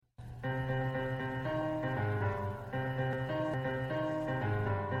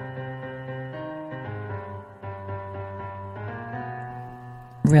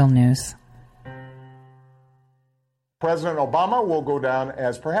real news. President Obama will go down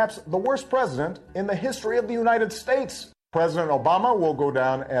as perhaps the worst president in the history of the United States. President Obama will go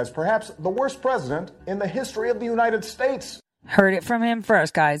down as perhaps the worst president in the history of the United States. Heard it from him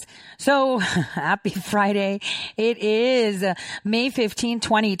first, guys. So, happy Friday. It is May 15,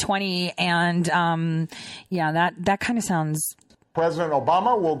 2020. And, that kind of sounds... President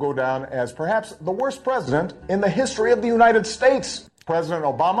Obama will go down as perhaps the worst president in the history of the United States. President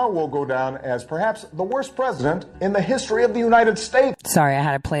Obama will go down as perhaps the worst president in the history of the United States. Sorry, I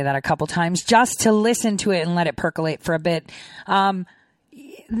had to play that a couple times just to listen to it and let it percolate for a bit.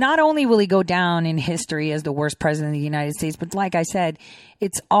 Not only will he go down in history as the worst president of the United States, but like I said,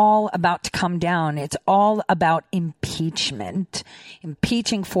 it's all about to come down. It's all about impeachment,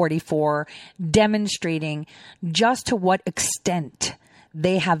 impeaching 44, demonstrating just to what extent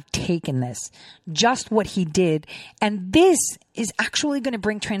they have taken this, just what he did. And this is actually going to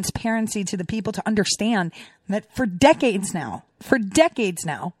bring transparency to the people to understand that for decades now,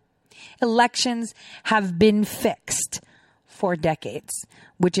 elections have been fixed for decades,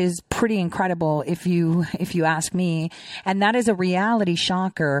 which is pretty incredible if you ask me. And that is a reality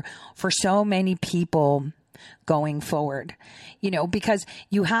shocker for so many people going forward, because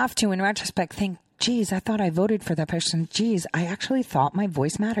you have to, in retrospect, think, geez, I thought I voted for that person. Geez, I actually thought my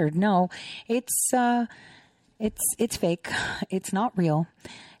voice mattered. No, it's fake. It's not real.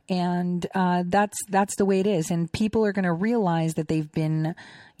 And that's the way it is. And people are going to realize that they've been,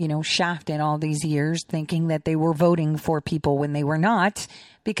 shafted all these years thinking that they were voting for people when they were not,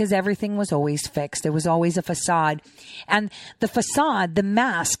 because everything was always fixed. There was always a facade. And the facade, the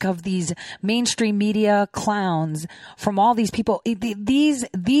mask of these mainstream media clowns from all these people, these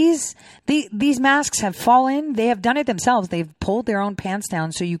masks have fallen. They have done it themselves. They've pulled their own pants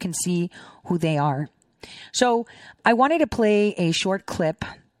down so you can see who they are. So I wanted to play a short clip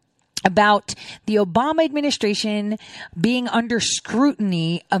about the Obama administration being under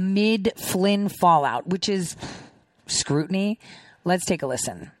scrutiny amid Flynn fallout, which is scrutiny. Let's take a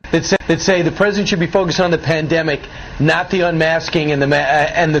listen. That say the president should be focused on the pandemic, not the unmasking and the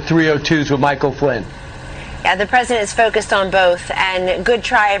 302s with Michael Flynn. Yeah, the president is focused on both, and good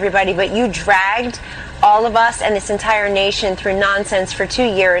try, everybody, but you dragged all of us and this entire nation through nonsense for 2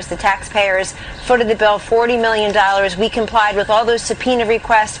 years. The taxpayers footed the bill, $40 million. We complied with all those subpoena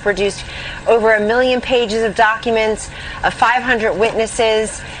requests, produced over 1 million pages of documents, 500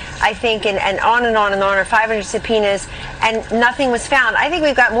 witnesses, I think, and on and on and on, or 500 subpoenas, and nothing was found. I think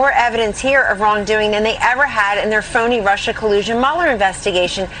we've got more evidence here of wrongdoing than they ever had in their phony Russia collusion Mueller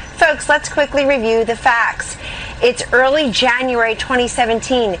investigation. Folks, let's quickly review the facts. It's early January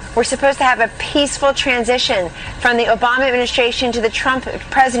 2017. We're supposed to have a peaceful transition from the Obama administration to the Trump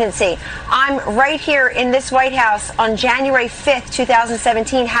presidency. I'm right here in this White House on January 5th,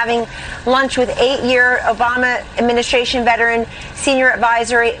 2017, having lunch with 8-year Obama administration veteran, senior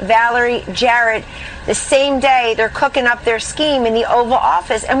advisor Valerie Jarrett. The same day, they're cooking up their scheme in the Oval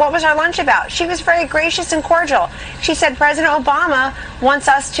Office. And what was our lunch about? She was very gracious and cordial. She said, President Obama wants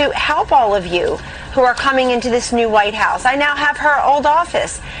us to help all of you who are coming into this new White House. I now have her old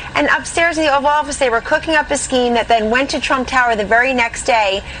office. And upstairs in the Oval Office, they were cooking up a scheme that then went to Trump Tower the very next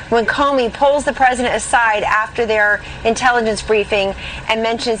day when Comey pulls the president aside after their intelligence briefing and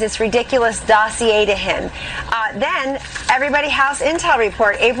mentions this ridiculous dossier to him. Then, everybody House Intel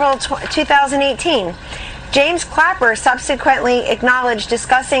report, April 2018. James Clapper subsequently acknowledged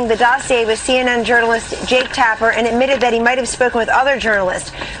discussing the dossier with CNN journalist Jake Tapper and admitted that he might have spoken with other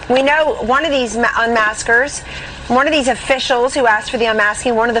journalists. We know one of these unmaskers, one of these officials who asked for the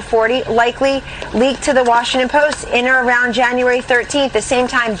unmasking, one of the 40, likely leaked to the Washington Post in or around January 13th, the same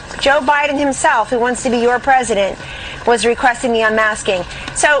time Joe Biden himself, who wants to be your president, was requesting the unmasking.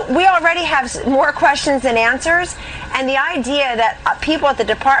 So we already have more questions than answers. And the idea that people at the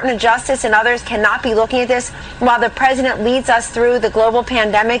Department of Justice and others cannot be looking at this while the president leads us through the global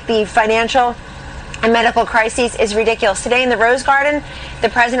pandemic, the financial and medical crises, is ridiculous. Today in the Rose Garden, the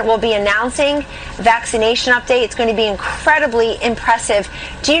president will be announcing vaccination update. It's going to be incredibly impressive.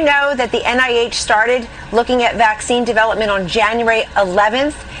 Do you know that the NIH started looking at vaccine development on January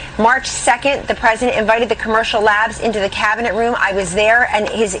 11th? March 2nd, the president invited the commercial labs into the cabinet room. I was there, and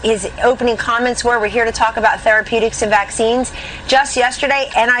his opening comments were, we're here to talk about therapeutics and vaccines. Just yesterday,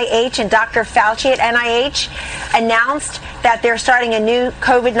 NIH and Dr. Fauci at NIH announced that they're starting a new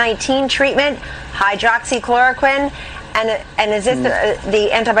COVID-19 treatment, hydroxychloroquine. and is this the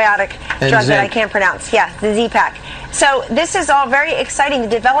antibiotic drug that I can't pronounce? Yeah, the Z-Pack. So this is all very exciting, the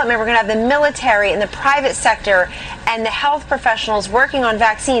development. We're going to have the military and the private sector and the health professionals working on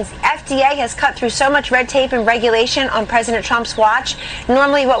vaccines. FDA has cut through so much red tape and regulation on President Trump's watch.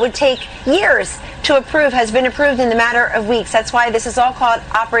 Normally what would take years to approve has been approved in the matter of weeks. That's why this is all called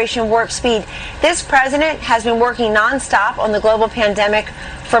Operation Warp Speed. This president has been working nonstop on the global pandemic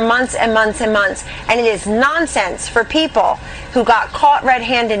for months and months and months. And it is nonsense for people who got caught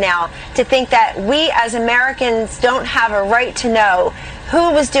red-handed now to think that we as Americans don't have a right to know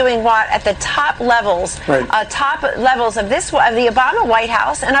who was doing what at the top levels, of the Obama White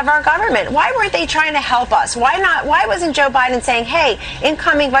House and of our government. Why weren't they trying to help us? Why wasn't Joe Biden saying, hey,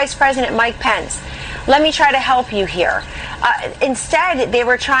 incoming Vice President Mike Pence, let me try to help you here? Instead, they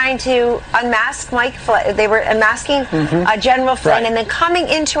were trying to unmask Mike Flynn. They were unmasking General Flynn, and then coming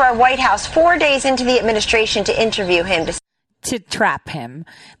into our White House 4 days into the administration to interview him. To trap him.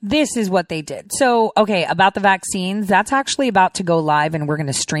 This is what they did. So, okay, about the vaccines, that's actually about to go live, and we're going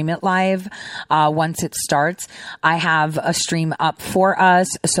to stream it live once it starts. I have a stream up for us,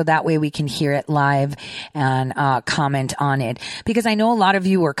 so that way we can hear it live and comment on it. Because I know a lot of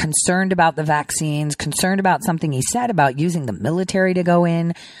you are concerned about the vaccines, concerned about something he said about using the military to go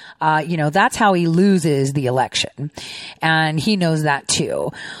in. That's how he loses the election. And he knows that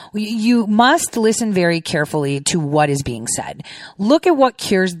too. You must listen very carefully to what is being said. Look at what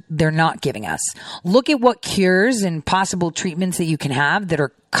cures they're not giving us. Look at what cures and possible treatments that you can have that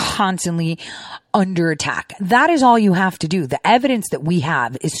are constantly under attack. That is all you have to do. The evidence that we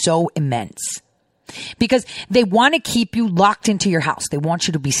have is so immense. Because they want to keep you locked into your house. They want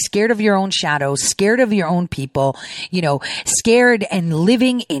you to be scared of your own shadows, scared of your own people, scared and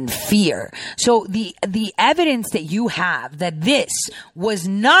living in fear. So the evidence that you have that this was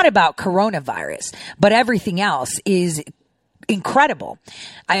not about coronavirus, but everything else is incredible.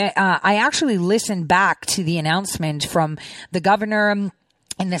 I actually listened back to the announcement from the governor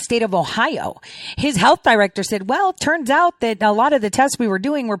in the state of Ohio. His health director said, well, it turns out that a lot of the tests we were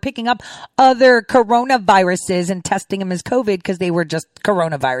doing were picking up other coronaviruses and testing them as COVID because they were just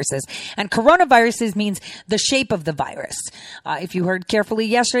coronaviruses. And coronaviruses means the shape of the virus. If you heard carefully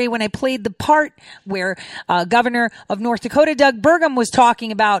yesterday when I played the part where Governor of North Dakota, Doug Burgum, was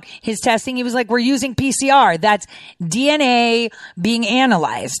talking about his testing, he was like, we're using PCR. That's DNA being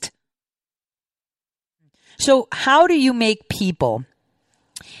analyzed. So how do you make people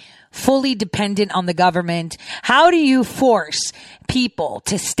fully dependent on the government? How do you force people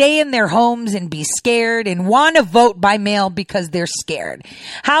to stay in their homes and be scared and want to vote by mail because they're scared?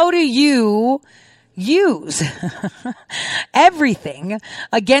 How do you use everything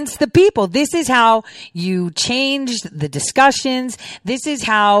against the people? This is how you change the discussions. This is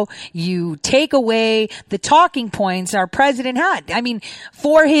how you take away the talking points our president had. I mean,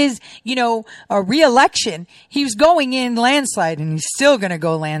 for his, re-election, he was going in landslide, and he's still going to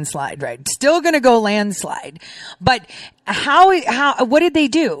go landslide, right? Still going to go landslide. But what did they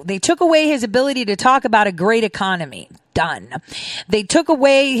do? They took away his ability to talk about a great economy. Done. They took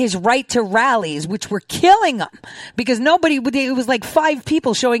away his right to rallies, which were killing him because it was like 5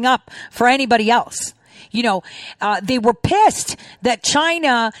 people showing up for anybody else. They were pissed that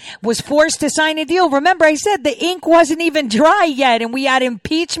China was forced to sign a deal. Remember, I said the ink wasn't even dry yet, and we had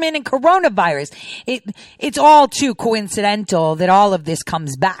impeachment and coronavirus. It's all too coincidental that all of this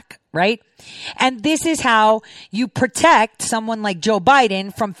comes back, right? And this is how you protect someone like Joe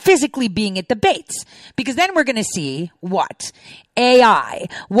Biden from physically being at debates. Because then we're going to see what? AI.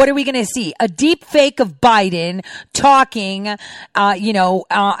 What are we going to see? A deep fake of Biden talking,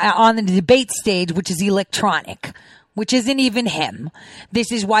 on the debate stage, which is electronic, which isn't even him. This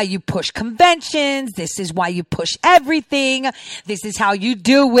is why you push conventions. This is why you push everything. This is how you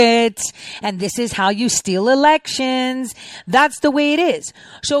do it. And this is how you steal elections. That's the way it is.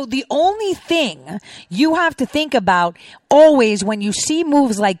 So the only thing you have to think about always when you see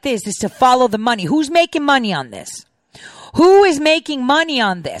moves like this is to follow the money. Who's making money on this? Who is making money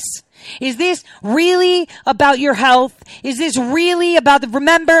on this? Is this really about your health? Is this really about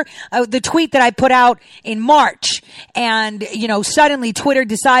remember the tweet that I put out in March? And, suddenly Twitter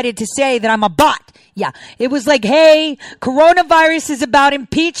decided to say that I'm a bot. Yeah. It was like, hey, coronavirus is about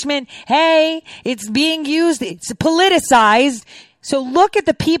impeachment. Hey, it's being used. It's politicized. So look at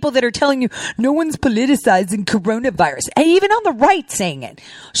the people that are telling you no one's politicizing coronavirus, and even on the right saying it.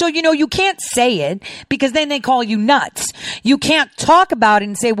 So, you can't say it because then they call you nuts. You can't talk about it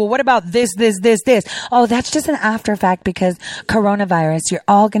and say, well, what about this? Oh, that's just an after effect because coronavirus, you're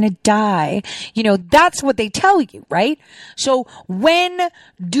all going to die. That's what they tell you, right? So when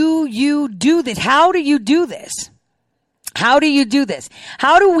do you do this? How do you do this? How do you do this?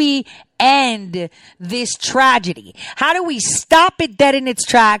 How do we end this tragedy? How do we stop it dead in its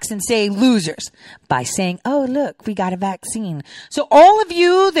tracks and say losers? By saying, oh, look, we got a vaccine. So all of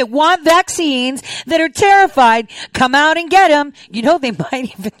you that want vaccines, that are terrified, come out and get them. You know, they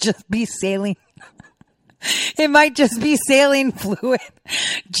might even just be saline. It might just be saline fluid,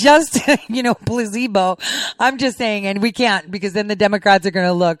 just, placebo. I'm just saying, and we can't because then the Democrats are going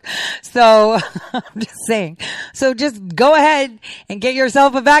to look. So I'm just saying. So just go ahead and get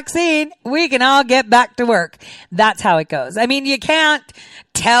yourself a vaccine. We can all get back to work. That's how it goes. I mean, you can't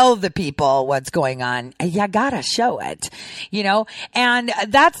tell the people what's going on. You gotta show it, and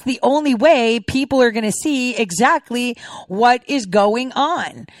that's the only way people are going to see exactly what is going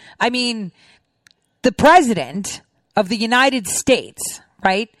on. I mean, the president of the United States,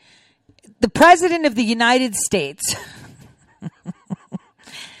 right? The president of the United States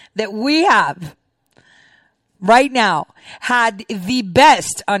that we have right now had the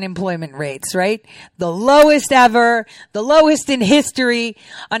best unemployment rates, right? The lowest ever, the lowest in history,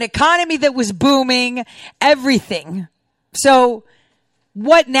 an economy that was booming, everything. So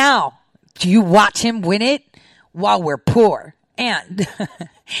what now? Do you watch him win it while we're poor? And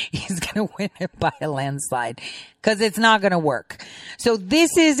he's going to win it by a landslide because it's not going to work. So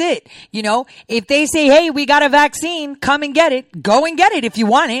this is it. If they say, hey, we got a vaccine, come and get it. Go and get it if you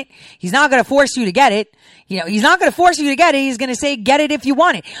want it. He's not going to force you to get it. He's not going to force you to get it. He's going to say, get it if you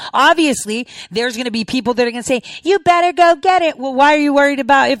want it. Obviously, there's going to be people that are going to say, you better go get it. Well, why are you worried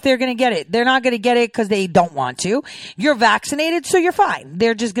about if they're going to get it? They're not going to get it because they don't want to. You're vaccinated, so you're fine.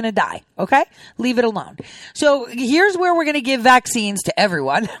 They're just going to die. Okay? Leave it alone. So here's where we're going to give vaccines to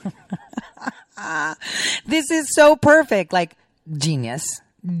everyone. This is so perfect. Like, genius.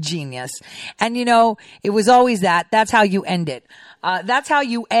 And it was always that. That's how you end it. That's how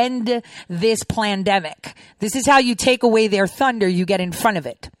you end this pandemic. This is how you take away their thunder. You get in front of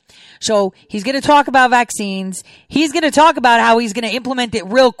it. So he's going to talk about vaccines. He's going to talk about how he's going to implement it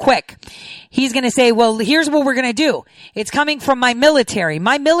real quick. He's going to say, well, here's what we're going to do. It's coming from my military.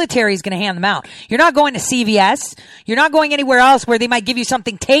 My military is going to hand them out. You're not going to CVS. You're not going anywhere else where they might give you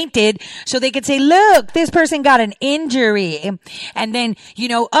something tainted so they could say, look, this person got an injury. And then,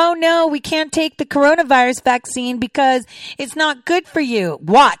 oh no, we can't take the coronavirus vaccine because it's not good for you.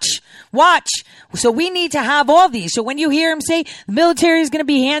 Watch. So we need to have all these. So when you hear him say the military is going to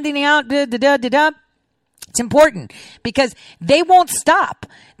be handing out, it's important because they won't stop.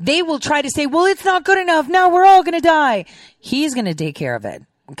 They will try to say, well, it's not good enough. No, we're all going to die. He's going to take care of it.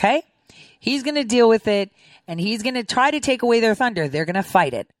 Okay. He's going to deal with it and he's going to try to take away their thunder. They're going to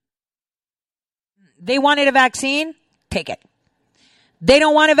fight it. They wanted a vaccine. Take it. They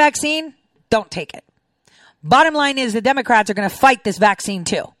don't want a vaccine. Don't take it. Bottom line is the Democrats are going to fight this vaccine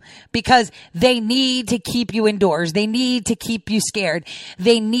too because they need to keep you indoors. They need to keep you scared.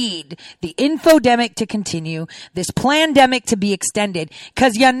 They need the infodemic to continue, this plandemic to be extended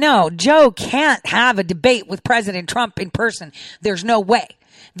because Joe can't have a debate with President Trump in person. There's no way.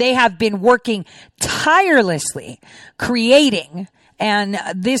 They have been working tirelessly creating, and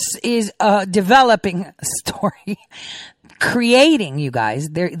this is a developing story, creating, you guys,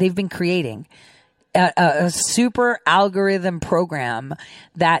 they've been creating a super algorithm program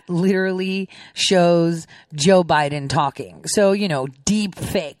that literally shows Joe Biden talking. So, deep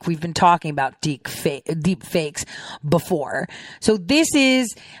fake. We've been talking about deep fakes before. So this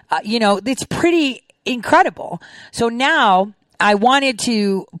is, it's pretty incredible. So now I wanted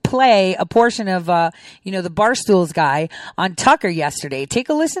to play a portion of, the Barstools guy on Tucker yesterday. Take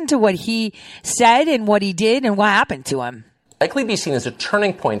a listen to what he said and what he did and what happened to him. Likely be seen as a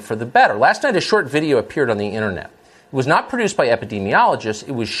turning point for the better. Last night, a short video appeared on the internet. It was not produced by epidemiologists.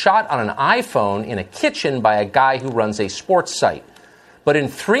 It was shot on an iPhone in a kitchen by a guy who runs a sports site. But in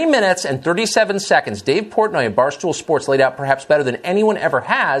 3 minutes and 37 seconds, Dave Portnoy of Barstool Sports laid out perhaps better than anyone ever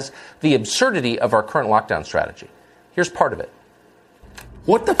has the absurdity of our current lockdown strategy. Here's part of it.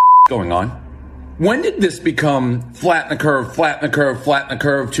 What the going on? When did this become flatten the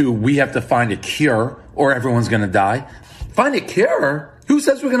curve to we have to find a cure or everyone's going to die? Find a cure? Who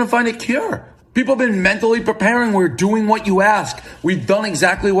says we're going to find a cure? People have been mentally preparing. We're doing what you ask. We've done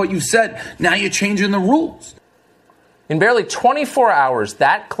exactly what you said. Now you're changing the rules. In barely 24 hours,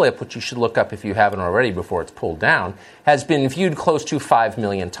 that clip, which you should look up if you haven't already before it's pulled down, has been viewed close to 5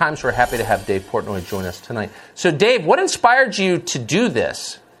 million times. We're happy to have Dave Portnoy join us tonight. So, Dave, what inspired you to do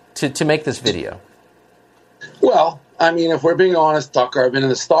this, to make this video? Well, I mean, if we're being honest, Tucker, I've been in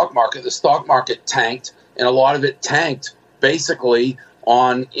the stock market. The stock market tanked, and a lot of it tanked basically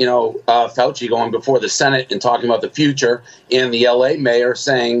on, Fauci going before the Senate and talking about the future, and the L.A. mayor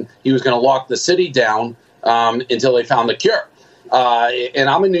saying he was going to lock the city down until they found the cure. And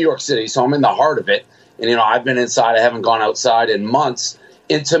I'm in New York City, so I'm in the heart of it. And, I've been inside. I haven't gone outside in months.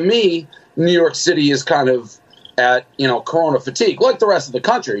 And to me, New York City is kind of at, corona fatigue, like the rest of the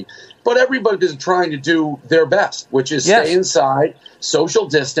country. But everybody is trying to do their best, which is stay inside, social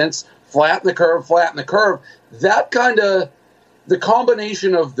distance, flatten the curve. That kind of, the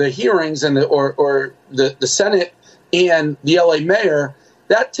combination of the hearings and the Senate and the LA mayor,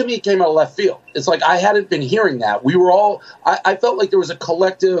 that to me came out of left field. It's like I hadn't been hearing that. We were all, I felt like there was a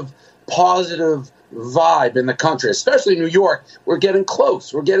collective positive vibe in the country, especially New York. We're getting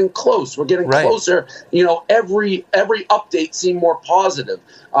close. We're getting closer. Every update seemed more positive.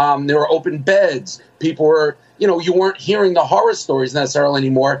 There were open beds. People were, you weren't hearing the horror stories necessarily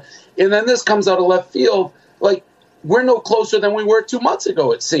anymore. And then this comes out of left field. Like, we're no closer than we were 2 months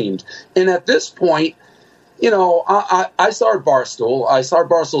ago, it seemed. And at this point, I started Barstool. I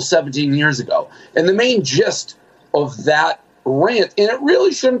started Barstool 17 years ago. And the main gist of that rant, and it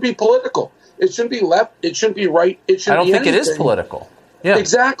really shouldn't be political. It shouldn't be left. It shouldn't be right. It shouldn't be anything. I don't think it is political. Yeah.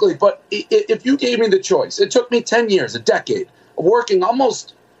 Exactly. But if you gave me the choice, it took me 10 years, a decade, of working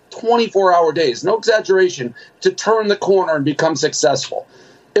almost 24-hour days, no exaggeration, to turn the corner and become successful.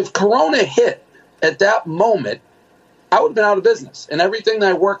 If Corona hit at that moment, I would have been out of business. And everything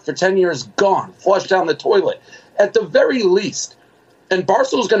that I worked for 10 years, gone, flushed down the toilet. At the very least, and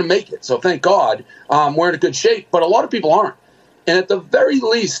Barstool's going to make it, so thank God we're in a good shape, but a lot of people aren't. And at the very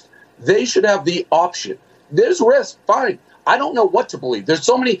least, they should have the option. There's risk, fine. I don't know what to believe. There's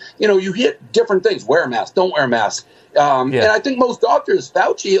so many, you hear different things. Wear a mask, don't wear a mask. And I think most doctors,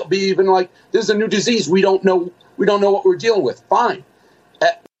 Fauci, will be even like, this is a new disease. We don't know what we're dealing with. Fine.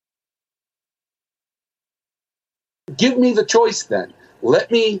 Give me the choice then. Let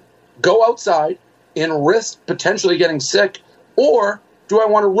me go outside and risk potentially getting sick, or do I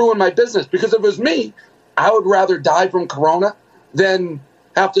want to ruin my business? Because if it was me, I would rather die from Corona than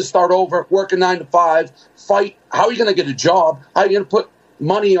have to start over, work a 9 to 5, fight. How are you going to get a job? How are you going to put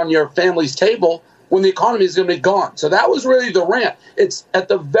money on your family's table when the economy is going to be gone? So that was really the rant. It's at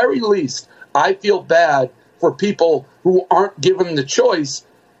the very least, I feel bad for people who aren't given the choice.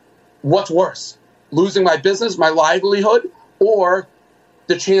 What's worse? Losing my business, my livelihood, or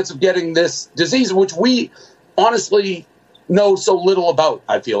the chance of getting this disease, which we honestly know so little about.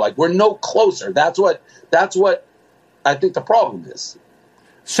 I feel like we're no closer. That's what I think the problem is.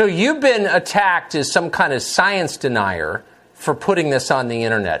 So you've been attacked as some kind of science denier for putting this on the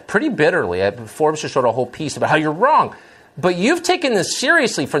internet pretty bitterly. Forbes just wrote a whole piece about how you're wrong. But you've taken this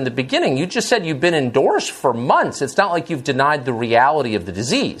seriously from the beginning. You just said you've been indoors for months. It's not like you've denied the reality of the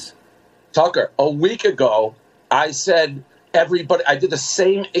disease. Tucker, a week ago, I said everybody, I did the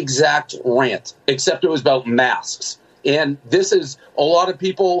same exact rant, except it was about masks. And this is a lot of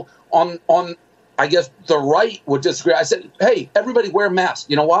people on I guess the right would disagree. I said, hey, everybody wear masks.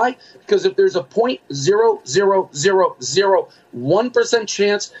 You know why? Because if there's a 0.00001%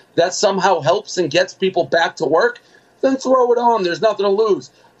 chance that somehow helps and gets people back to work, then throw it on. There's nothing to lose.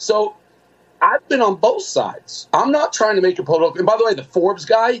 So I've been on both sides. I'm not trying to make it political. And by the way, the Forbes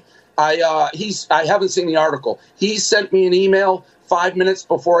guy, I haven't seen the article. He sent me an email 5 minutes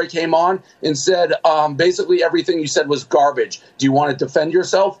before I came on and said, basically everything you said was garbage. Do you want to defend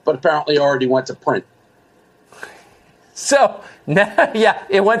yourself? But apparently already went to print. So, yeah,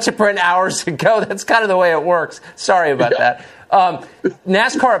 it went to print hours ago. That's kind of the way it works. Sorry about that.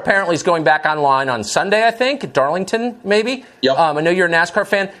 NASCAR apparently is going back online on Sunday, I think, at Darlington, maybe. Yep. I know you're a NASCAR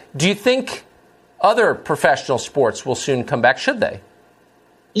fan. Do you think other professional sports will soon come back? Should they?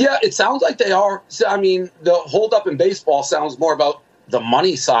 Yeah, it sounds like they are. I mean, the holdup in baseball sounds more about the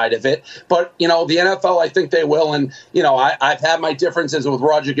money side of it. But, the NFL, I think they will. And, I've had my differences with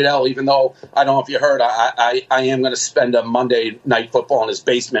Roger Goodell, even though I don't know if you heard, I am going to spend a Monday Night Football in his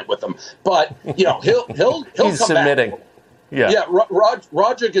basement with him. But, he'll He's come submitting. Back. Yeah.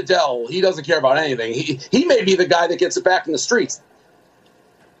 Roger Goodell, he doesn't care about anything. He may be the guy that gets it back in the streets.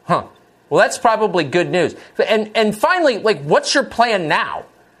 Huh. Well, that's probably good news. And finally, what's your plan now?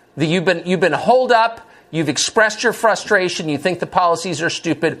 You've been holed up. You've expressed your frustration. You think the policies are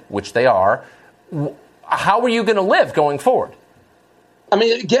stupid, which they are. How are you going to live going forward? I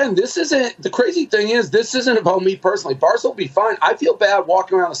mean, again, the crazy thing is, this isn't about me personally. Barstool will be fine. I feel bad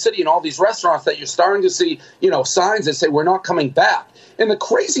walking around the city in all these restaurants that you're starting to see, signs that say we're not coming back. And the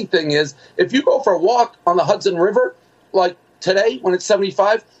crazy thing is, if you go for a walk on the Hudson River, like today when it's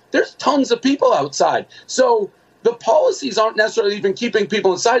 75, there's tons of people outside. So the policies aren't necessarily even keeping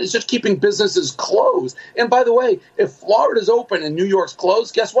people inside. It's just keeping businesses closed. And by the way, if Florida's open and New York's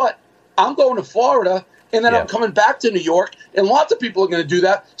closed, guess what? I'm going to Florida and then I'm coming back to New York, and lots of people are going to do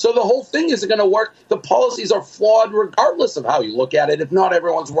that. So the whole thing isn't going to work. The policies are flawed regardless of how you look at it, if not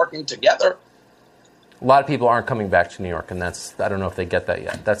everyone's working together. A lot of people aren't coming back to New York, and I don't know if they get that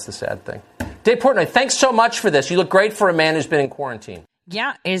yet. That's the sad thing. Dave Portnoy, thanks so much for this. You look great for a man who's been in quarantine.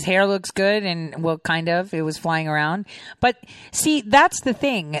 Yeah, his hair looks good, and well, kind of. It was flying around, but see, that's the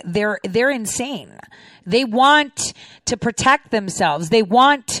thing. They're insane. They want to protect themselves. They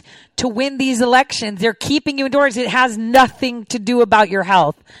want to win these elections. They're keeping you indoors. It has nothing to do about your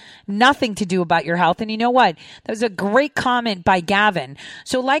health. Nothing to do about your health. And you know what? That was a great comment by Gavin.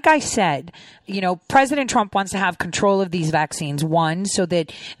 So like I said, President Trump wants to have control of these vaccines. One, so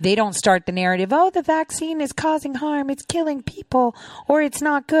that they don't start the narrative, oh, the vaccine is causing harm, it's killing people, or it's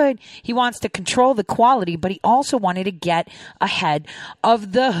not good. He wants to control the quality, but he also wanted to get ahead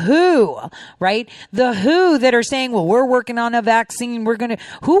of the WHO, right? The WHO that are saying, well, we're working on a vaccine.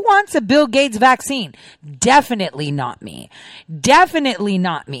 Who wants a Bill Gates vaccine? Definitely not me. Definitely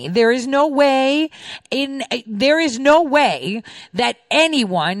not me. There is no way that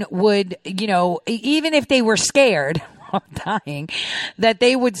anyone would, even if they were scared of dying, that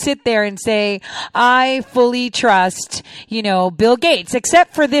they would sit there and say, I fully trust, Bill Gates,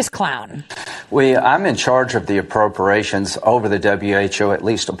 except for this clown. I'm in charge of the appropriations over the WHO, at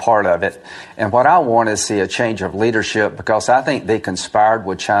least a part of it. And what I want is see a change of leadership, because I think they conspired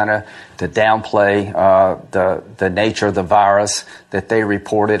with China to downplay the nature of the virus, that they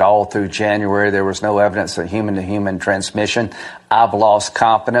reported all through January. There was no evidence of human-to-human transmission. I've lost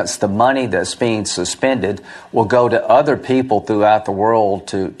confidence. The money that's being suspended will go to other people throughout the world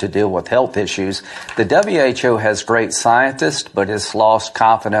to deal with health issues. The WHO has great scientists, but it's lost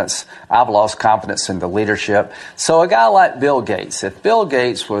confidence. I've lost confidence in the leadership. So a guy like Bill Gates, if Bill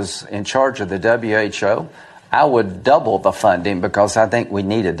Gates was in charge of the WHO, I would double the funding, because I think we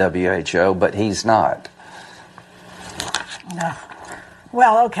need a WHO, but he's not. No.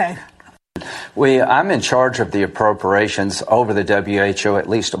 Well, okay. I'm in charge of the appropriations over the WHO, at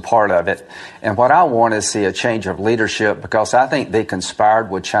least a part of it. And what I want is see a change of leadership, because I think they conspired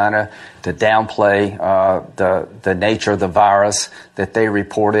with China to downplay the nature of the virus, that they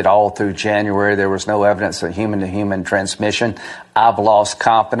reported all through January. There was no evidence of human-to-human transmission. I've lost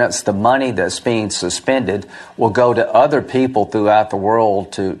confidence. The money that's being suspended will go to other people throughout the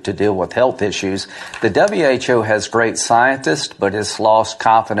world to deal with health issues. The WHO has great scientists, but it's lost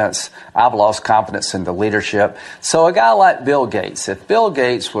confidence. I've lost confidence in the leadership. So a guy like Bill Gates, if Bill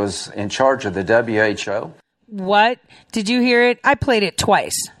Gates was in charge of the WHO. What? Did you hear it? I played it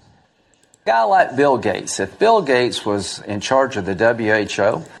twice. A guy like Bill Gates, if Bill Gates was in charge of the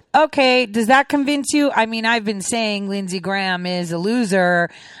WHO. Okay, does that convince you? I mean, I've been saying Lindsey Graham is a loser,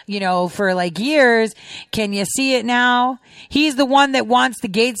 for like years. Can you see it now? He's the one that wants the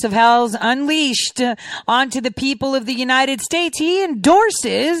gates of hell unleashed onto the people of the United States. He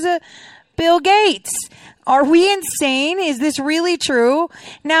endorses Bill Gates. Are we insane? Is this really true?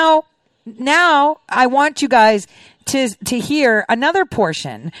 Now I want you guys to hear another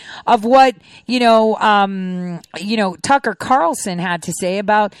portion of what, Tucker Carlson had to say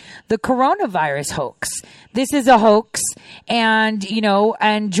about the coronavirus hoax. This is a hoax. And,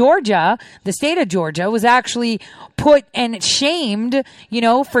 and Georgia, the state of Georgia, was actually put and shamed,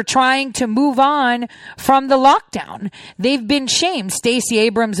 for trying to move on from the lockdown. They've been shamed. Stacey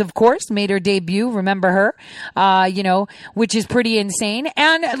Abrams, of course, made her debut. Remember her, which is pretty insane.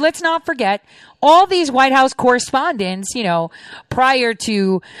 And let's not forget, all these White House correspondents, prior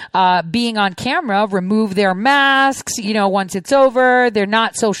to being on camera, remove their masks, once it's over. They're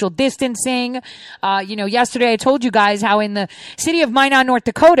not social distancing. Yesterday I told you guys how in the city of Minot, North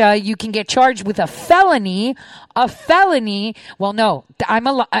Dakota, you can get charged with a felony. Well, no,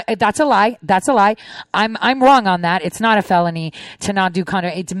 that's a lie. That's a lie. I'm wrong on that. It's not a felony to not do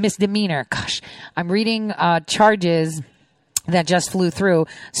conduct. It's a misdemeanor. Gosh, I'm reading charges that just flew through.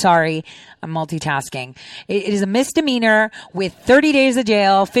 Sorry, I'm multitasking. It is a misdemeanor with 30 days of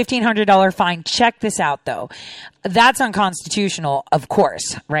jail, $1,500 fine. Check this out, though. That's unconstitutional, of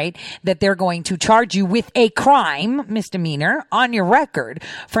course, right? That they're going to charge you with a crime, misdemeanor, on your record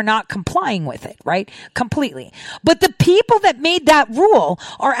for not complying with it, right? Completely. But the people that made that rule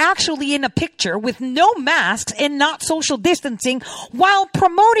are actually in a picture with no masks and not social distancing while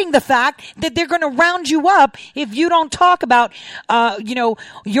promoting the fact that they're going to round you up if you don't talk about,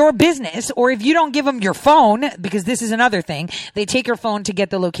 your business, or if you don't give them your phone, because this is another thing. They take your phone to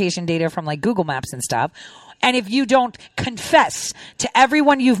get the location data from like Google Maps and stuff. and if you don't confess to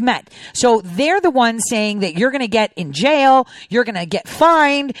everyone you've met. So they're the ones saying that you're going to get in jail, you're going to get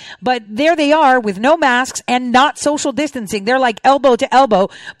fined, but there they are with no masks and not social distancing. They're like elbow to elbow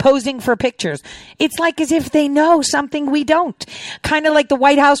posing for pictures. It's like as if they know something we don't. Kind of like the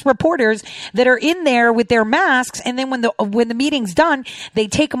White House reporters that are in there with their masks, and then when the meeting's done, they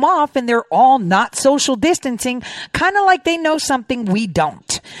take them off and they're all not social distancing, kind of like they know something we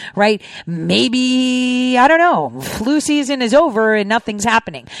don't, right? Maybe, I don't know, flu season is over and nothing's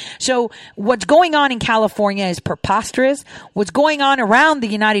happening. So what's going on in California is preposterous. What's going on around the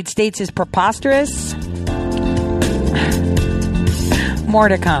United States is preposterous. More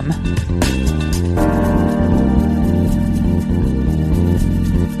to come.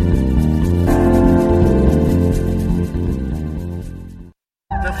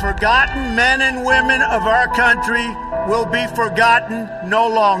 The forgotten men and women of our country will be forgotten no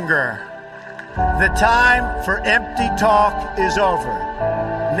longer. The time for empty talk is over.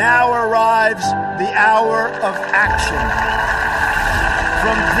 Now arrives the hour of action.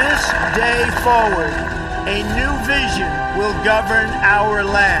 From this day forward, a new vision will govern our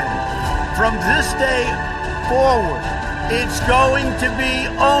land. From this day forward, it's going to be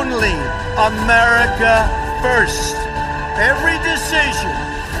only America first. Every decision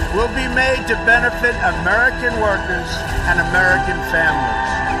will be made to benefit American workers and American families.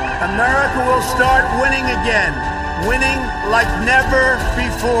 America will start winning again, winning like never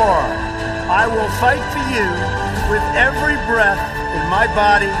before. I will fight for you with every breath in my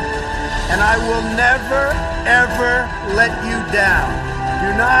body, and I will never, ever let you down.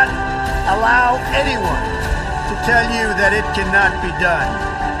 Do not allow anyone to tell you that it cannot be done.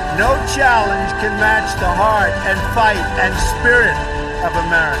 No challenge can match the heart and fight and spirit of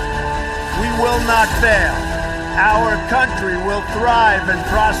America. We will not fail. Our country will thrive and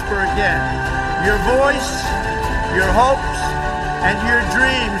prosper again. Your voice, your hopes, and your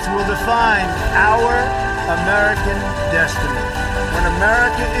dreams will define our American destiny. When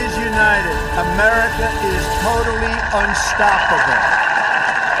America is united, America is totally unstoppable.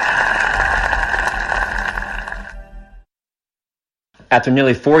 After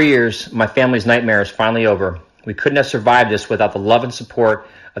nearly 4 years, my family's nightmare is finally over. We couldn't have survived this without the love and support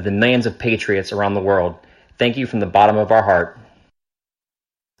of the millions of patriots around the world. Thank you from the bottom of our heart.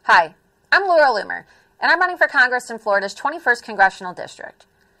 Hi, I'm Laura Loomer, and I'm running for Congress in Florida's 21st Congressional District.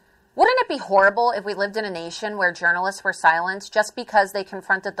 Wouldn't it be horrible if we lived in a nation where journalists were silenced just because they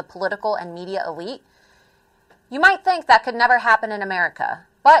confronted the political and media elite? You might think that could never happen in America,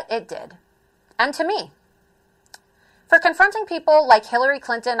 but it did. And to me. For confronting people like Hillary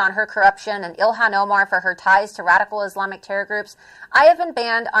Clinton on her corruption and Ilhan Omar for her ties to radical Islamic terror groups, I have been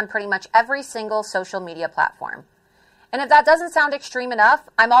banned on pretty much every single social media platform. And if that doesn't sound extreme enough,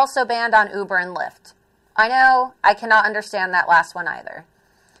 I'm also banned on Uber and Lyft. I know, I cannot understand that last one either.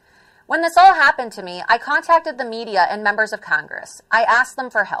 When this all happened to me, I contacted the media and members of Congress. I asked them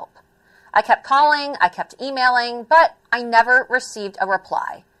for help. I kept calling, I kept emailing, but I never received a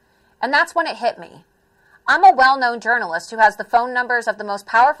reply. And that's when it hit me. I'm a well-known journalist who has the phone numbers of the most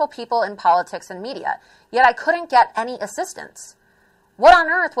powerful people in politics and media, yet I couldn't get any assistance. What on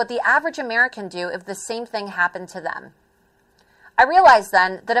earth would the average American do if the same thing happened to them? I realized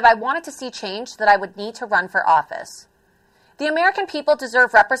then that if I wanted to see change, that I would need to run for office. The American people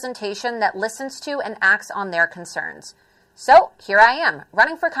deserve representation that listens to and acts on their concerns. So here I am,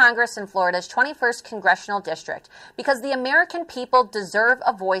 running for Congress in Florida's 21st Congressional District, because the American people deserve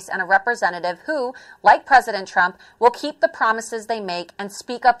a voice and a representative who, like President Trump, will keep the promises they make and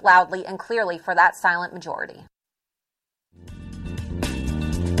speak up loudly and clearly for that silent majority.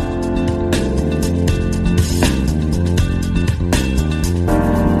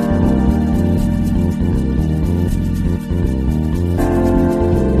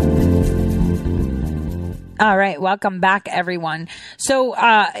 All right. Welcome back, everyone. So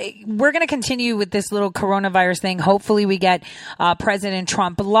we're going to continue with this little coronavirus thing. Hopefully we get President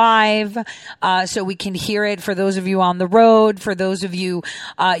Trump live so we can hear it for those of you on the road, for those of you,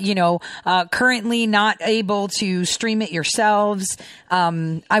 currently not able to stream it yourselves.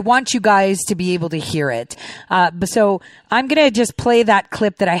 I want you guys to be able to hear it. So I'm going to just play that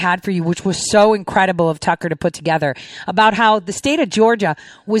clip that I had for you, which was so incredible of Tucker to put together, about how the state of Georgia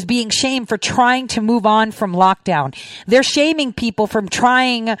was being shamed for trying to move on from lockdown. They're shaming people from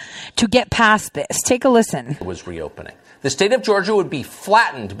trying to get past this. Take a listen. It was reopening. The state of Georgia would be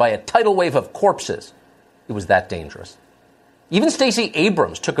flattened by a tidal wave of corpses. It was that dangerous. Even Stacey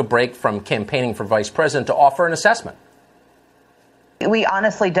Abrams took a break from campaigning for vice president to offer an assessment. We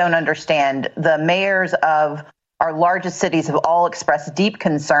honestly don't understand. The mayors of Our largest cities have all expressed deep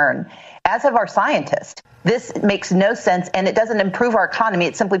concern, as have our scientists. This makes no sense, and it doesn't improve our economy.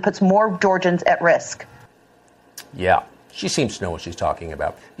 It simply puts more Georgians at risk. Yeah, she seems to know what she's talking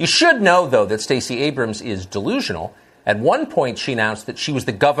about. You should know, though, that Stacey Abrams is delusional. At one point, she announced that she was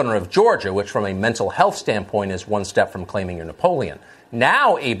the governor of Georgia, which from a mental health standpoint is one step from claiming you're Napoleon.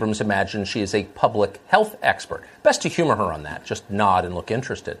 Now Abrams imagines she is a public health expert. Best to humor her on that. Just nod and look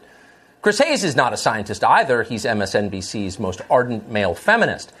interested. Chris Hayes is not a scientist either. He's MSNBC's most ardent male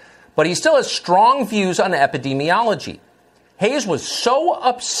feminist. But he still has strong views on epidemiology. Hayes was so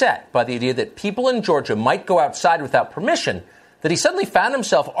upset by the idea that people in Georgia might go outside without permission that he suddenly found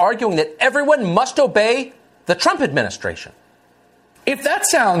himself arguing that everyone must obey the Trump administration. If that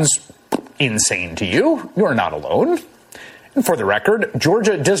sounds insane to you, you're not alone. And for the record,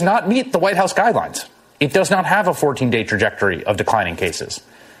 Georgia does not meet the White House guidelines. It does not have a 14-day trajectory of declining cases.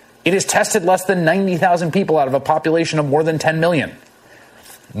 It has tested less than 90,000 people out of a population of more than 10 million.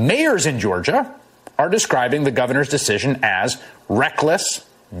 Mayors in Georgia are describing the governor's decision as reckless,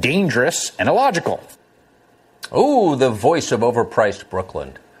 dangerous, and illogical. Oh, the voice of overpriced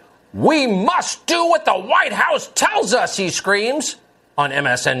Brooklyn. We must do what the White House tells us, he screams on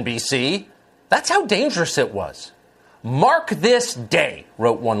MSNBC. That's how dangerous it was. Mark this day,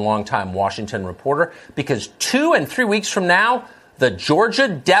 wrote one longtime Washington reporter, because 2 and 3 weeks from now, the Georgia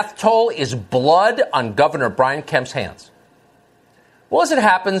death toll is blood on Governor Brian Kemp's hands. Well, as it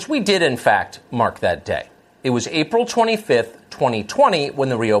happens, we did, in fact, mark that day. It was April 25th, 2020, when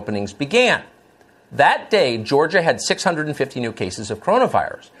the reopenings began. That day, Georgia had 650 new cases of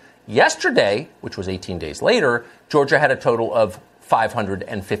coronavirus. Yesterday, which was 18 days later, Georgia had a total of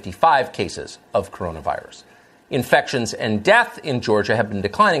 555 cases of coronavirus. Infections and death in Georgia have been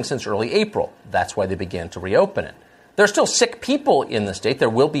declining since early April. That's why they began to reopen it. There are still sick people in the state. There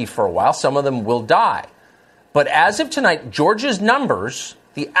will be for a while. Some of them will die. But as of tonight, Georgia's numbers,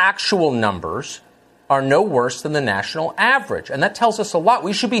 the actual numbers, are no worse than the national average. And that tells us a lot.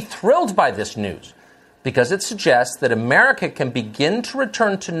 We should be thrilled by this news because it suggests that America can begin to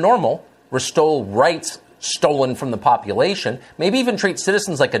return to normal, restore rights stolen from the population, maybe even treat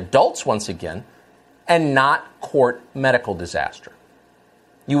citizens like adults once again, and not court medical disaster.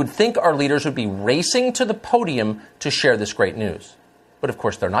 You would think our leaders would be racing to the podium to share this great news. But of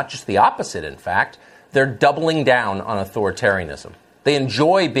course, they're not. Just the opposite, in fact. They're doubling down on authoritarianism. They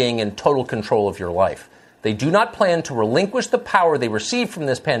enjoy being in total control of your life. They do not plan to relinquish the power they received from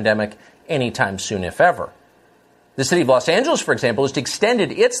this pandemic anytime soon, if ever. The city of Los Angeles, for example, has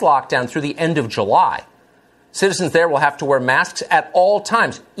extended its lockdown through the end of July. Citizens there will have to wear masks at all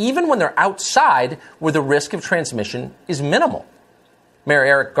times, even when they're outside where the risk of transmission is minimal. Mayor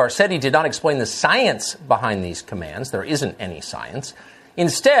Eric Garcetti did not explain the science behind these commands. There isn't any science.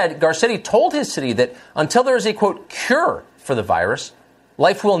 Instead, Garcetti told his city that until there is a, quote, cure for the virus,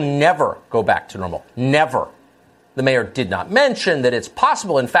 life will never go back to normal. Never. The mayor did not mention that it's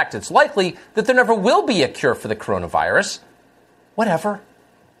possible, in fact, it's likely, that there never will be a cure for the coronavirus. Whatever.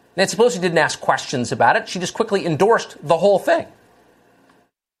 Nancy Pelosi didn't ask questions about it. She just quickly endorsed the whole thing.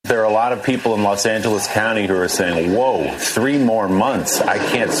 There are a lot of people in Los Angeles County who are saying, whoa, 3 more months. I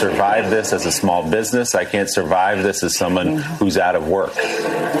can't survive this as a small business. I can't survive this as someone who's out of work.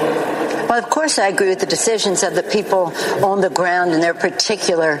 Well, of course, I agree with the decisions of the people on the ground in their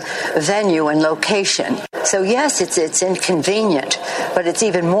particular venue and location. So, yes, it's inconvenient, but it's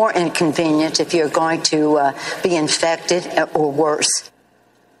even more inconvenient if you're going to be infected or worse.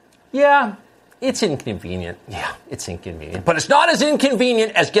 Yeah. It's inconvenient. Yeah, it's inconvenient. But it's not as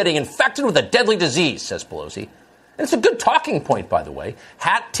inconvenient as getting infected with a deadly disease, says Pelosi. And it's a good talking point, by the way.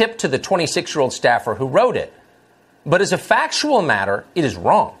 Hat tip to the 26-year-old staffer who wrote it. But as a factual matter, it is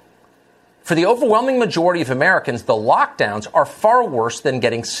wrong. For the overwhelming majority of Americans, the lockdowns are far worse than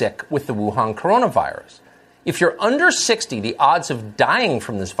getting sick with the Wuhan coronavirus. If you're under 60, the odds of dying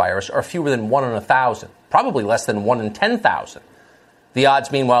from this virus are fewer than 1 in 1,000, probably less than 1 in 10,000. The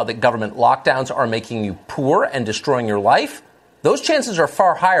odds, meanwhile, that government lockdowns are making you poor and destroying your life, those chances are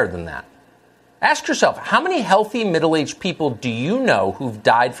far higher than that. Ask yourself, how many healthy middle-aged people do you know who've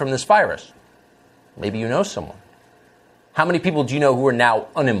died from this virus? Maybe you know someone. How many people do you know who are now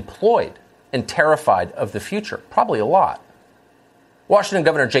unemployed and terrified of the future? Probably a lot. Washington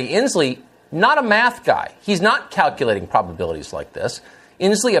Governor Jay Inslee, not a math guy. He's not calculating probabilities like this.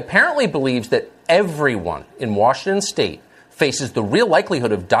 Inslee apparently believes that everyone in Washington state faces the real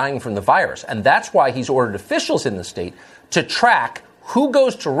likelihood of dying from the virus. And that's why he's ordered officials in the state to track who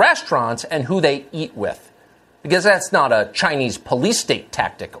goes to restaurants and who they eat with. Because that's not a Chinese police state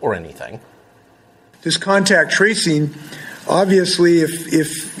tactic or anything. This contact tracing Obviously,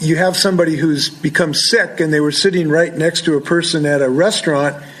 if you have somebody who's become sick and they were sitting right next to a person at a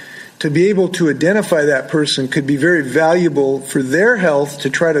restaurant, to be able to identify that person could be very valuable for their health to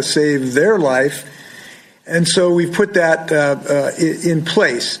try to save their life. And so we've put that in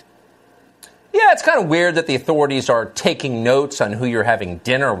place. Yeah, it's kind of weird that the authorities are taking notes on who you're having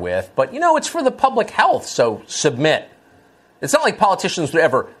dinner with, but, it's for the public health, so submit. It's not like politicians would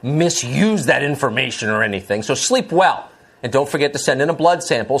ever misuse that information or anything, so sleep well. And don't forget to send in a blood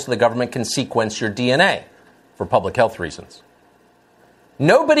sample so the government can sequence your DNA for public health reasons.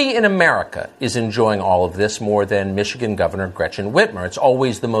 Nobody in America is enjoying all of this more than Michigan Governor Gretchen Whitmer. It's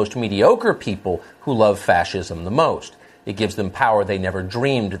always the most mediocre people who love fascism the most. It gives them power they never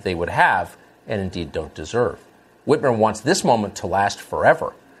dreamed they would have, and indeed don't deserve. Whitmer wants this moment to last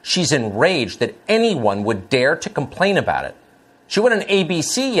forever. She's enraged that anyone would dare to complain about it. She went on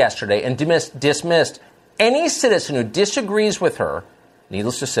ABC yesterday and dismissed any citizen who disagrees with her,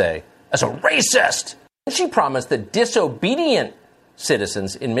 needless to say, as a racist. She promised that disobedient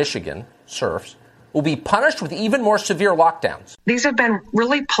citizens in Michigan, serfs, will be punished with even more severe lockdowns. These have been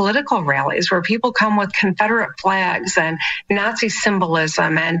really political rallies where people come with Confederate flags and Nazi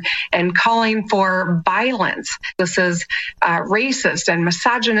symbolism and calling for violence. This is racist and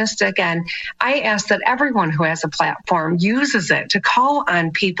misogynistic, and I ask that everyone who has a platform uses it to call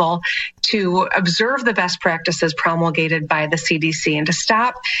on people to observe the best practices promulgated by the CDC and to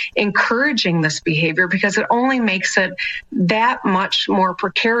stop encouraging this behavior, because it only makes it that much more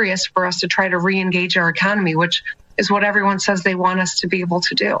precarious for us to try to re-engage our economy, which is what everyone says they want us to be able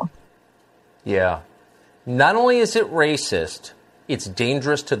to do. Yeah. Not only is it racist, it's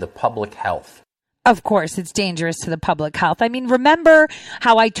dangerous to the public health. Of course, it's dangerous to the public health. I mean, remember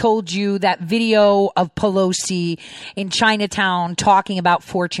how I told you that video of Pelosi in Chinatown talking about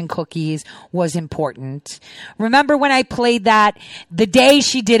fortune cookies was important? Remember when I played that the day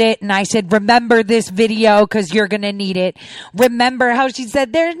she did it and I said, remember this video because you're going to need it? Remember how she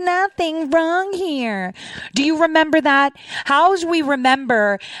said, there's nothing wrong here. Do you remember that? How's we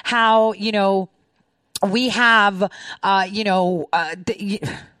remember how, we have,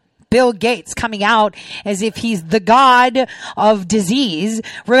 Bill Gates coming out as if he's the god of disease.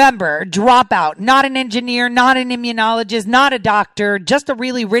 Remember, dropout, not an engineer, not an immunologist, not a doctor, just a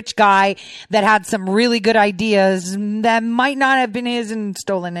really rich guy that had some really good ideas that might not have been his and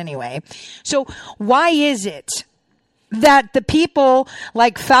stolen anyway. So why is it that the people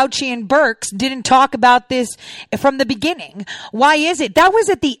like Fauci and Birx didn't talk about this from the beginning? Why is it? That was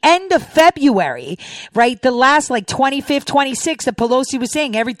at the end of February, right? The last 25th, 26th that Pelosi was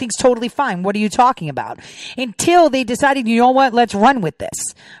saying everything's totally fine. What are you talking about? Until they decided, you know what, let's run with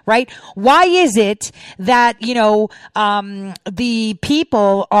this, right? Why is it that, the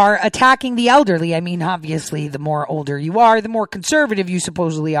people are attacking the elderly? I mean, obviously, the more older you are, the more conservative you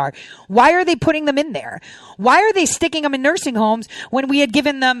supposedly are. Why are they putting them in there? Why are they sticking them in nursing homes when we had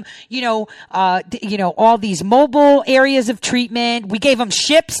given them, all these mobile areas of treatment? We gave them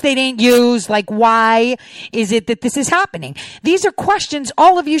ships they didn't use. Why is it that this is happening? These are questions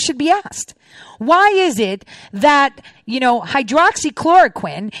all of you should be asked. Why is it that,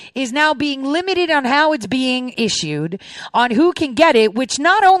 hydroxychloroquine is now being limited on how it's being issued, on who can get it, which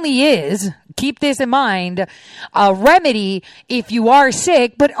not only is, keep this in mind, a remedy if you are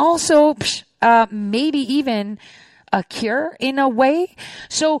sick, but also maybe even a cure in a way.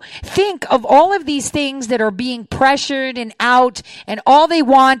 So think of all of these things that are being pressured and out, and all they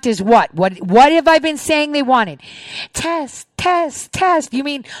want is what? What have I been saying they wanted? Test. You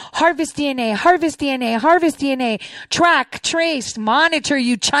mean harvest DNA, track, trace, monitor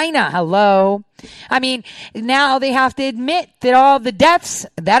you, China. Hello. I mean, now they have to admit that all the deaths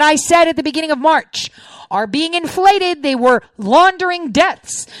that I said at the beginning of March are being inflated. They were laundering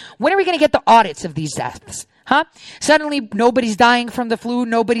deaths. When are we going to get the audits of these deaths? Huh? Suddenly nobody's dying from the flu.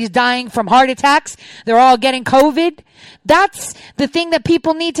 Nobody's dying from heart attacks. They're all getting COVID. That's the thing that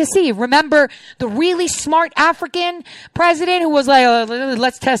people need to see. Remember the really smart African president who was like,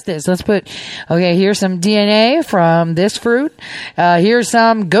 let's test this. Let's here's some DNA from this fruit. Here's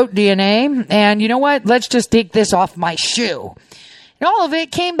some goat DNA. And you know what? Let's just take this off my shoe. And all of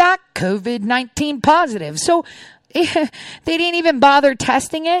it came back COVID-19 positive. So they didn't even bother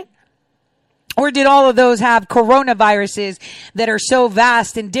testing it. Or did all of those have coronaviruses that are so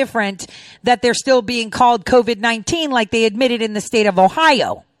vast and different that they're still being called COVID-19 like they admitted in the state of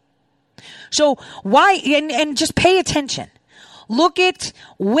Ohio? So why, and just pay attention. Look at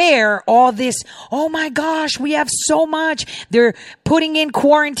where all this, oh my gosh, we have so much. They're putting in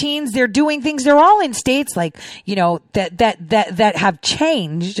quarantines. They're doing things. They're all in states that have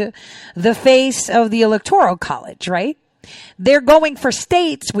changed the face of the Electoral College, right? They're going for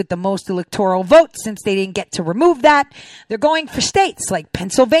states with the most electoral votes since they didn't get to remove that. They're going for states like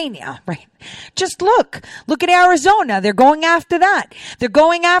Pennsylvania, right? Just look at Arizona. They're going after that. They're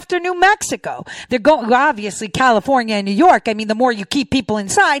going after New Mexico. They're going, obviously California and New York. I mean, the more you keep people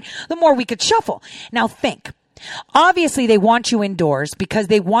inside, the more we could shuffle. Now think. Obviously, they want you indoors because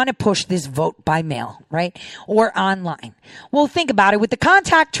they want to push this vote by mail, right? Or online. Well, think about it. With the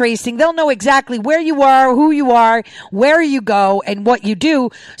contact tracing, they'll know exactly where you are, who you are, where you go, and what you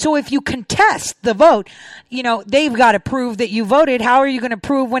do. So if you contest the vote, they've got to prove that you voted. How are you going to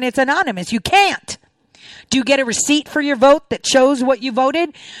prove when it's anonymous? You can't. Do you get a receipt for your vote that shows what you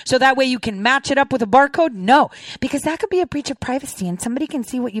voted so that way you can match it up with a barcode? No, because that could be a breach of privacy and somebody can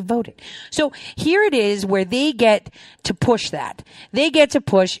see what you voted. So here it is where they get to push that. They get to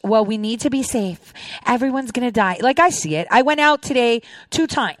push, well, we need to be safe. Everyone's going to die. Like I see it. I went out today 2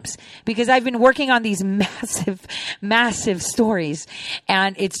 times because I've been working on these massive, massive stories,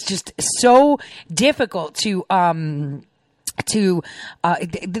 and it's just so difficult to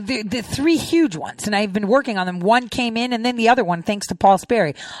the 3 huge ones, and I've been working on them. One came in, and then the other one, thanks to Paul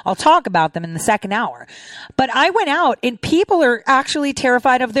Sperry. I'll talk about them in the second hour. But I went out, and people are actually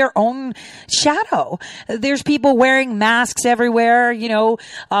terrified of their own shadow. There's people wearing masks everywhere.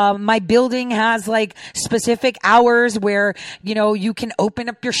 My building has like specific hours where, you can open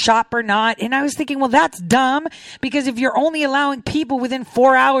up your shop or not. And I was thinking, well, that's dumb, because if you're only allowing people within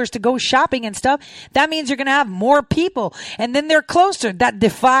 4 hours to go shopping and stuff, that means you're going to have more people. And then they're closer. That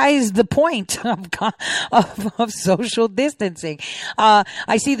defies the point of social distancing.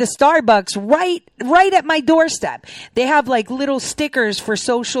 I see the Starbucks right at my doorstep. They have like little stickers for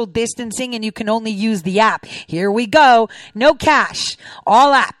social distancing, and you can only use the app. Here we go. No cash.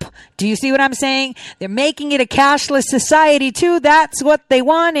 All app. Do you see what I'm saying? They're making it a cashless society too. That's what they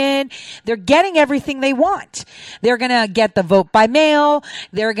wanted. They're getting everything they want. They're going to get the vote by mail.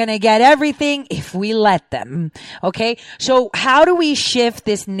 They're going to get everything if we let them. Okay. So how do we shift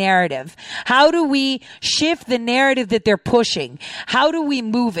this narrative? How do we shift the narrative that they're pushing? How do we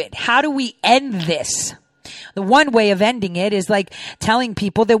move it? How do we end this? The one way of ending it is like telling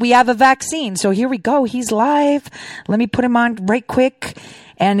people that we have a vaccine. So here we go. He's live. Let me put him on right quick.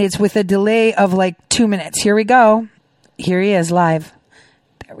 And it's with a delay of like 2 minutes. Here we go. Here he is live.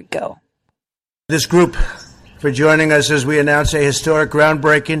 There we go. This group for joining us as we announce a historic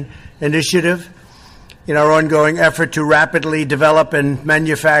groundbreaking initiative in our ongoing effort to rapidly develop and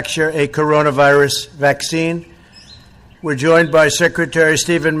manufacture a coronavirus vaccine. We're joined by Secretary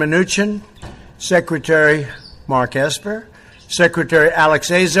Stephen Mnuchin, Secretary Mark Esper, Secretary Alex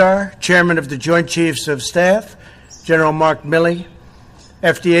Azar, Chairman of the Joint Chiefs of Staff, General Mark Milley,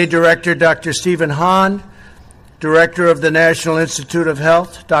 FDA Director Dr. Stephen Hahn, Director of the National Institute of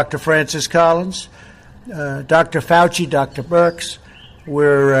Health, Dr. Francis Collins, Dr. Fauci, Dr. Birx.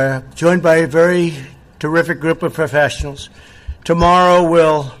 We're joined by a very terrific group of professionals. Tomorrow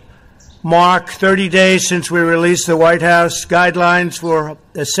will mark 30 days since we released the White House guidelines for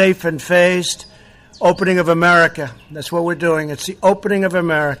a safe and phased opening of America. That's what we're doing. It's the opening of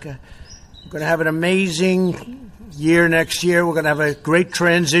America. We're going to have an amazing year next year. We're going to have a great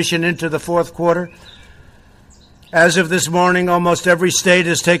transition into the fourth quarter. As of this morning, almost every state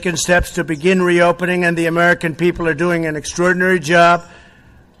has taken steps to begin reopening, and the American people are doing an extraordinary job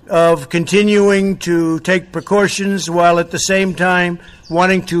of continuing to take precautions while at the same time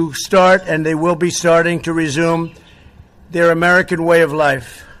wanting to start, and they will be starting to resume, their American way of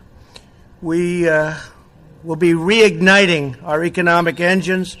life. We will be reigniting our economic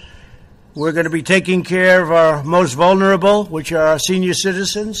engines. We're going to be taking care of our most vulnerable, which are our senior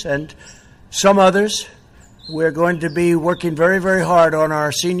citizens and some others. We're going to be working very, very hard on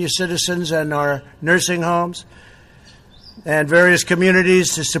our senior citizens and our nursing homes and various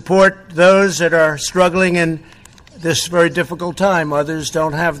communities to support those that are struggling in this very difficult time. Others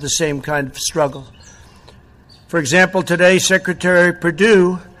don't have the same kind of struggle. For example, today, Secretary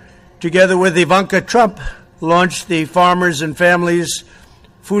Perdue, together with Ivanka Trump, launched the Farmers and Families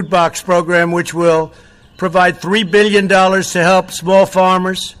Food Box program, which will provide $3 billion to help small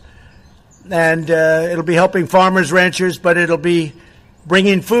farmers. And it'll be helping farmers, ranchers, but it'll be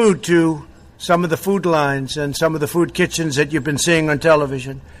bringing food to some of the food lines and some of the food kitchens that you've been seeing on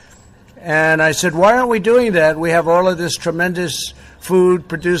television. And I said, why aren't we doing that? We have all of this tremendous food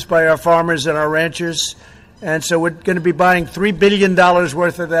produced by our farmers and our ranchers. And so we're going to be buying $3 billion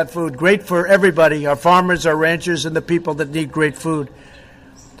worth of that food. Great for everybody, our farmers, our ranchers, and the people that need great food.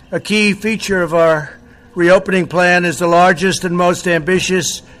 A key feature of our reopening plan is the largest and most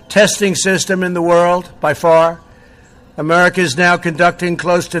ambitious testing system in the world, by far. America is now conducting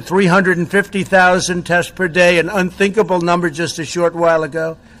close to 350,000 tests per day, an unthinkable number just a short while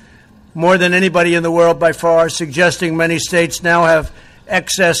ago, more than anybody in the world by far, suggesting many states now have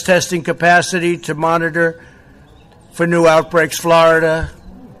excess testing capacity to monitor for new outbreaks. Florida,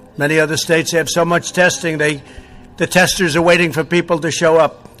 many other states have so much testing, the testers are waiting for people to show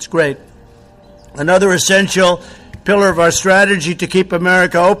up. It's great. Another essential pillar of our strategy to keep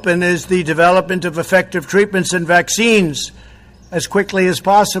America open is the development of effective treatments and vaccines as quickly as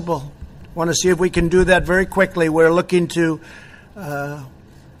possible. I want to see if we can do that very quickly. We're looking to,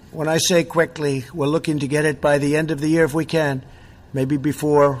 when I say quickly, we're looking to get it by the end of the year if we can, maybe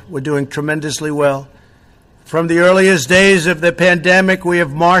before. We're doing tremendously well. From the earliest days of the pandemic, we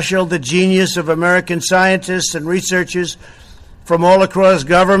have marshaled the genius of American scientists and researchers from all across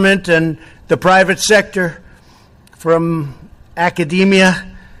government and the private sector, from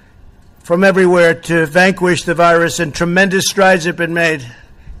academia, from everywhere, to vanquish the virus, and tremendous strides have been made.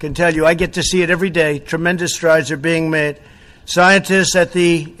 I can tell you, I get to see it every day. Tremendous strides are being made. Scientists at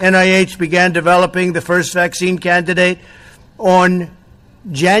the NIH began developing the first vaccine candidate on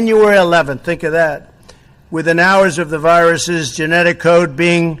January 11th. Think of that. Within hours of the virus's genetic code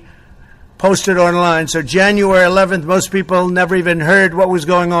being posted online. So January 11th, most people never even heard what was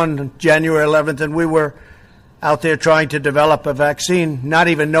going on January 11th, and we were out there trying to develop a vaccine, not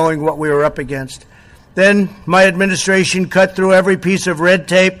even knowing what we were up against. Then my administration cut through every piece of red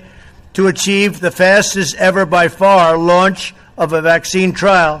tape to achieve the fastest ever by far launch of a vaccine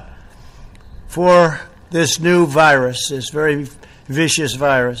trial for this new virus, this very vicious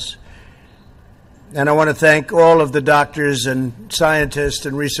virus. And I want to thank all of the doctors and scientists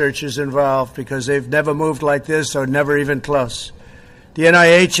and researchers involved, because they've never moved like this, or never even close. The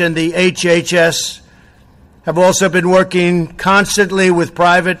NIH and the HHS have also been working constantly with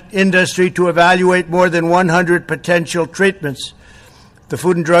private industry to evaluate more than 100 potential treatments. The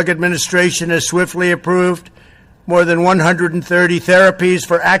Food and Drug Administration has swiftly approved more than 130 therapies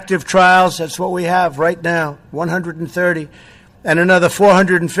for active trials. That's what we have right now, 130. And another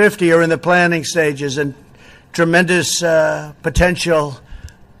 450 are in the planning stages, and tremendous potential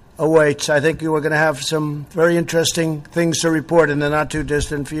awaits. I think we're going to have some very interesting things to report in the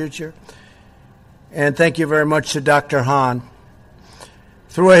not-too-distant future. And thank you very much to Dr. Hahn.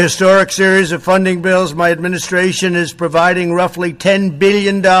 Through a historic series of funding bills, my administration is providing roughly $10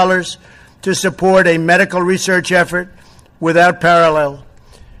 billion to support a medical research effort without parallel.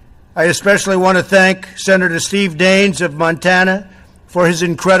 I especially want to thank Senator Steve Daines of Montana for his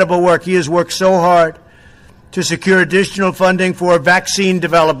incredible work. He has worked so hard to secure additional funding for vaccine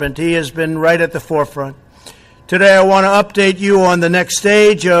development. He has been right at the forefront. Today, I want to update you on the next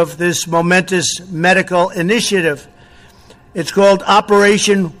stage of this momentous medical initiative. It's called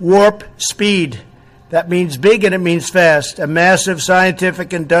Operation Warp Speed. That means big and it means fast. A massive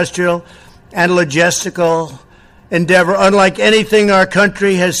scientific, industrial, and logistical endeavor unlike anything our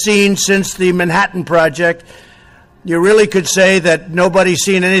country has seen since the Manhattan Project. You really could say that nobody's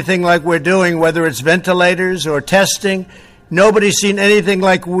seen anything like we're doing, whether it's ventilators or testing. Nobody's seen anything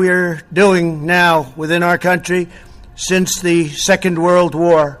like we're doing now within our country since the Second World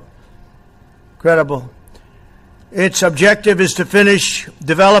War. Incredible. Its objective is to finish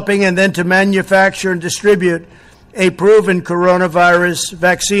developing and then to manufacture and distribute a proven coronavirus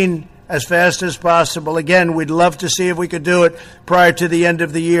vaccine as fast as possible. Again, we'd love to see if we could do it prior to the end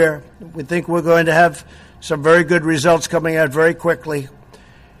of the year. We think we're going to have some very good results coming out very quickly.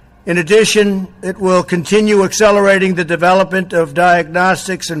 In addition, it will continue accelerating the development of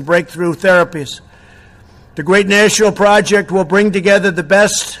diagnostics and breakthrough therapies. The great national project will bring together the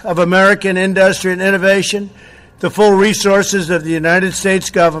best of American industry and innovation, the full resources of the United States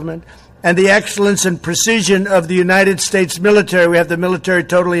government, and the excellence and precision of the United States military. We have the military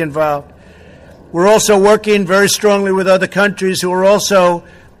totally involved. We're also working very strongly with other countries who are also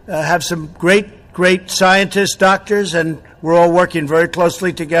have some great scientists, doctors, and we're all working very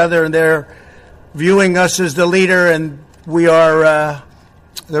closely together, and they're viewing us as the leader, and we are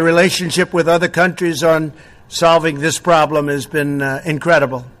the relationship with other countries on solving this problem has been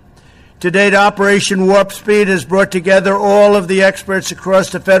incredible. To date, Operation Warp Speed has brought together all of the experts across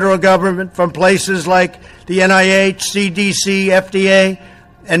the federal government from places like the NIH, CDC, FDA,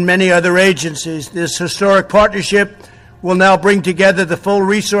 and many other agencies. This historic partnership will now bring together the full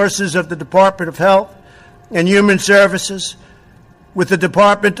resources of the Department of Health and Human Services with the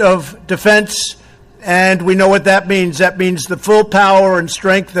Department of Defense, and we know what that means. That means the full power and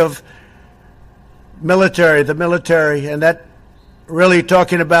strength of the military, and that really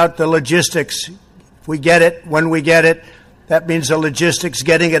talking about the logistics. If we get it, when we get it, that means the logistics,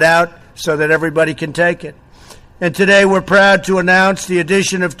 getting it out so that everybody can take it. And today we're proud to announce the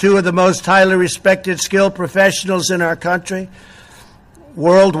addition of two of the most highly respected, skilled professionals in our country,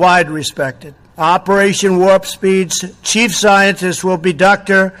 worldwide respected. Operation Warp Speed's chief scientist will be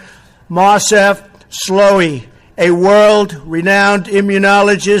Dr. Moncef Slaoui, a world-renowned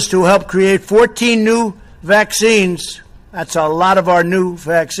immunologist who helped create 14 new vaccines. That's a lot of our new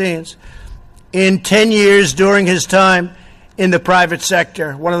vaccines. In 10 years during his time in the private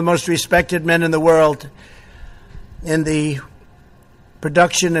sector, one of the most respected men in the world in the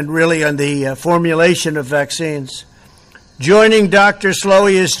production and really on the formulation of vaccines. Joining Dr.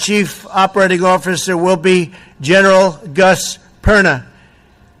 Slaoui as Chief Operating Officer will be General Gus Perna,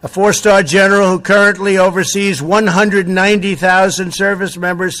 a four-star general who currently oversees 190,000 service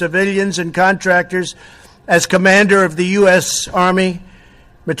members, civilians, and contractors as commander of the U.S. Army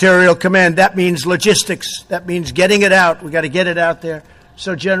Material Command. That means logistics. That means getting it out. We've got to get it out there.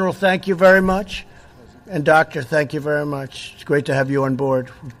 So, General, thank you very much. And, Doctor, thank you very much. It's great to have you on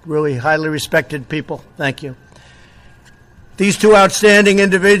board. Really highly respected people. Thank you. These two outstanding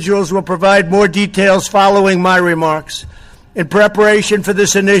individuals will provide more details following my remarks. In preparation for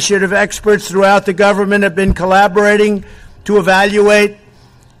this initiative, experts throughout the government have been collaborating to evaluate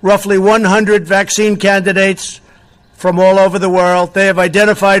roughly 100 vaccine candidates from all over the world. They have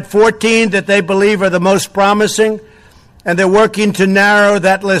identified 14 that they believe are the most promising, and they're working to narrow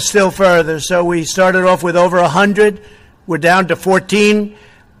that list still further. So we started off with over 100. We're down to 14,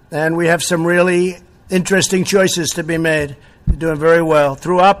 and we have some really interesting choices to be made. We're doing very well.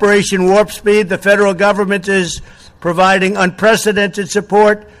 Through Operation Warp Speed, the federal government is providing unprecedented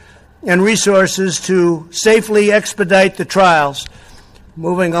support and resources to safely expedite the trials,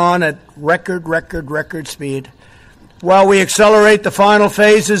 moving on at record speed. While we accelerate the final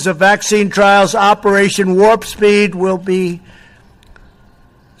phases of vaccine trials, Operation Warp Speed will be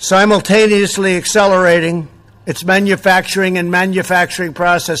simultaneously accelerating its manufacturing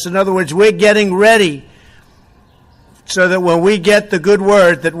process. In other words, we're getting ready so that when we get the good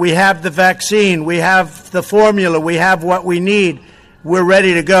word that we have the vaccine, we have the formula, we have what we need, we're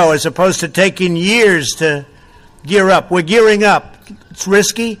ready to go, as opposed to taking years to gear up. We're gearing up. It's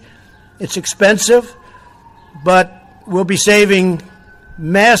risky, it's expensive, but we'll be saving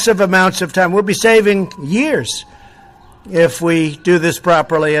massive amounts of time. We'll be saving years if we do this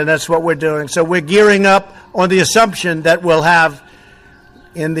properly, and that's what we're doing. So we're gearing up on the assumption that we'll have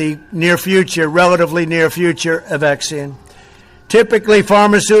in the near future, relatively near future, a vaccine. Typically,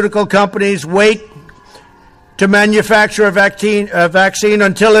 pharmaceutical companies wait to manufacture a vaccine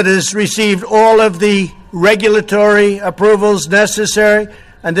until it has received all of the regulatory approvals necessary,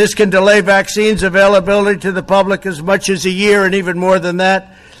 and this can delay vaccines availability to the public as much as a year and even more than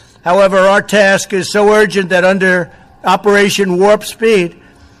that. However, our task is so urgent that under Operation Warp Speed,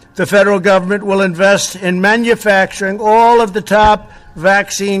 the federal government will invest in manufacturing all of the top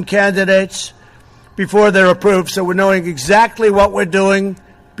vaccine candidates before they're approved. So we're knowing exactly what we're doing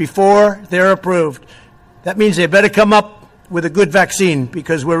before they're approved. That means they better come up with a good vaccine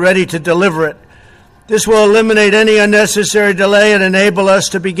because we're ready to deliver it. This will eliminate any unnecessary delay and enable us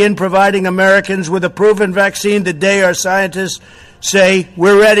to begin providing Americans with a proven vaccine the day our scientists say,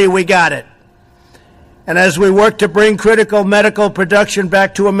 we're ready, we got it. And as we work to bring critical medical production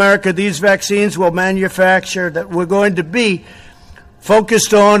back to America, these vaccines will manufacture that we're going to be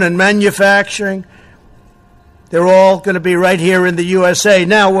focused on and manufacturing. They're all going to be right here in the USA.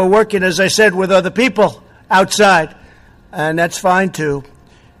 Now, we're working, as I said, with other people outside, and that's fine, too.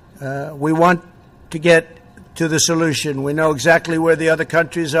 We want to get to the solution. We know exactly where the other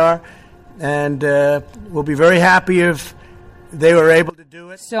countries are, and we'll be very happy if they were able to do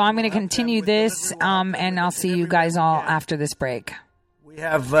it. So I'm going to continue this, and I'll see you guys all after this break. We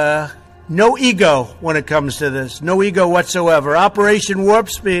have no ego when it comes to this, no ego whatsoever. Operation Warp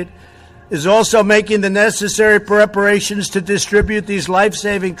Speed is also making the necessary preparations to distribute these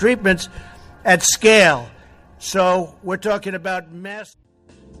life-saving treatments at scale. So we're talking about mass.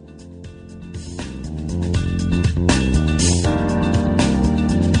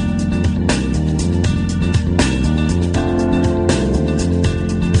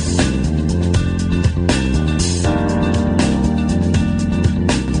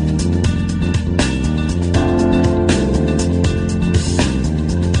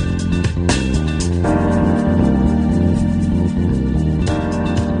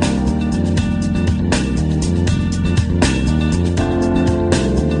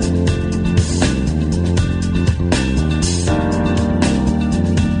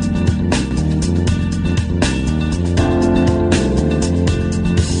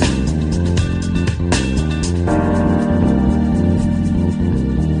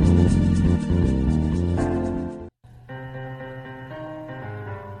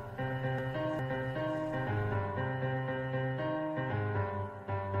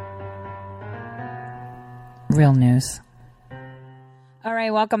 Real news. All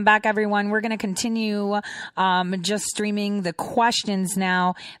right, welcome back, everyone. We're going to continue just streaming the questions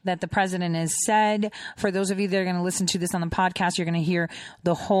now that the president has said. For those of you that are going to listen to this on the podcast, you're going to hear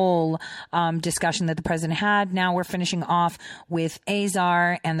the whole discussion that the president had. Now we're finishing off with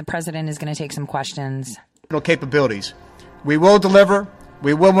Azar, and the president is going to take some questions. Capabilities. We will deliver.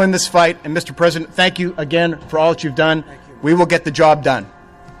 We will win this fight. And Mr. President, thank you again for all that you've done. We will get the job done.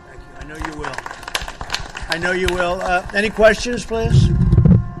 I know you will. I know you will. Any questions, please?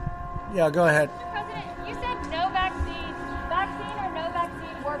 Yeah, go ahead. President, you said no vaccine or no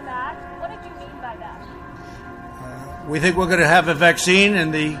vaccine or back. What did you mean by that? We think we're going to have a vaccine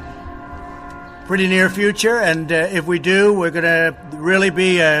in the pretty near future, and if we do, we're going to really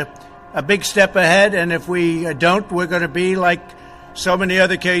be a big step ahead, and if we don't, we're going to be like so many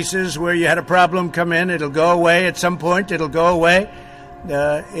other cases where you had a problem come in, it'll go away at some point, it'll go away.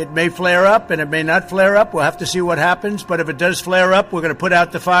 It may flare up and it may not flare up. We'll have to see what happens. But if it does flare up, we're going to put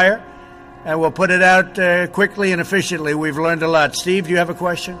out the fire, and we'll put it out quickly and efficiently. We've learned a lot. Steve, do you have a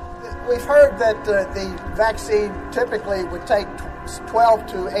question? We've heard that the vaccine typically would take 12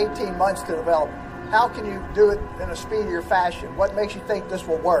 to 18 months to develop. How can you do it in a speedier fashion? What makes you think this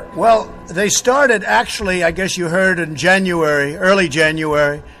will work? Well, they started actually, I guess you heard, in January, early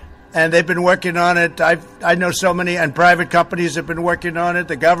January. And they've been working on it. I know so many, and private companies have been working on it.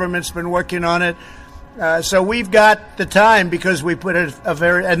 The government's been working on it. So we've got the time because we put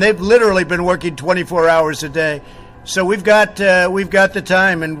and they've literally been working 24 hours a day. So we've got the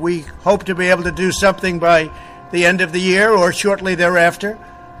time, and we hope to be able to do something by the end of the year or shortly thereafter.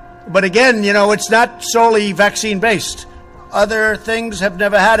 But again, it's not solely vaccine based. Other things have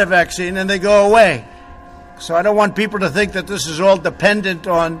never had a vaccine, and they go away. So I don't want people to think that this is all dependent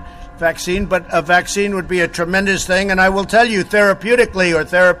on vaccine, but a vaccine would be a tremendous thing. And I will tell you, therapeutically or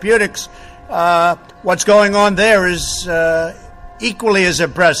therapeutics, what's going on there is equally as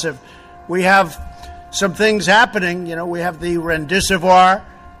impressive. We have some things happening. We have the Remdesivir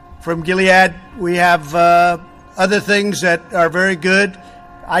from Gilead. We have other things that are very good.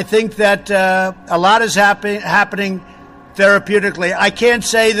 I think that a lot is happening therapeutically. I can't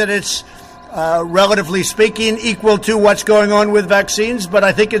say that it's relatively speaking, equal to what's going on with vaccines, but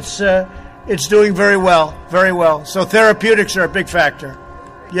I think it's doing very well, very well. So therapeutics are a big factor.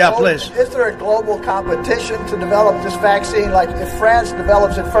 Yeah, please. Is there a global competition to develop this vaccine? Like, if France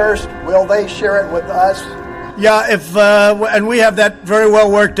develops it first, will they share it with us? Yeah, and we have that very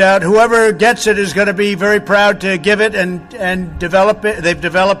well worked out. Whoever gets it is going to be very proud to give it and develop it. They've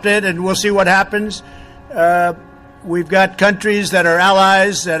developed it, and we'll see what happens. We've got countries that are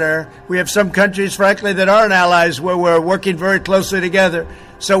allies we have some countries, frankly, that aren't allies where we're working very closely together.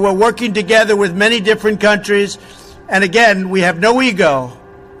 So we're working together with many different countries. And again, we have no ego.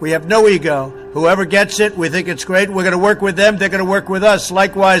 We have no ego. Whoever gets it, we think it's great. We're going to work with them. They're going to work with us.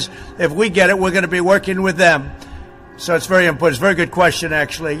 Likewise, if we get it, we're going to be working with them. So it's very important. It's a very good question,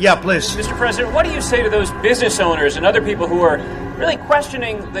 actually. Yeah, please. Mr. President, what do you say to those business owners and other people who are really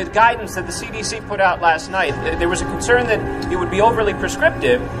questioning the guidance that the CDC put out last night? There was a concern that it would be overly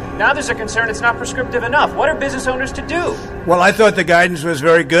prescriptive. Now there's a concern it's not prescriptive enough. What are business owners to do? Well, I thought the guidance was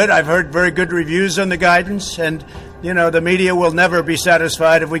very good. I've heard very good reviews on the guidance, and the media will never be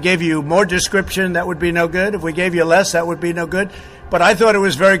satisfied. If we gave you more description, that would be no good. If we gave you less, that would be no good. But I thought it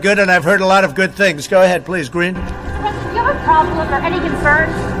was very good, and I've heard a lot of good things. Go ahead, please, Green. Do you have a problem or any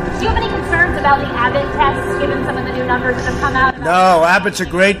concerns? Do you have any concerns about the Abbott test, given some of the new numbers that have come out? No, Abbott's a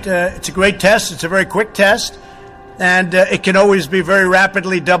great test. It's a very quick test, and it can always be very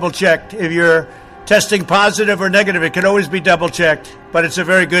rapidly double-checked. If you're testing positive or negative, it can always be double-checked. But it's a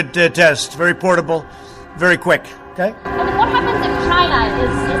very good test, very portable, very quick. Okay? And then what happens if China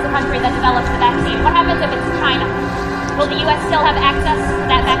is the country that develops the vaccine? What happens if it's China? Will the U.S. still have access to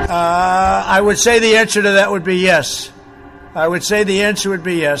that vaccine? I would say the answer to that would be yes. I would say the answer would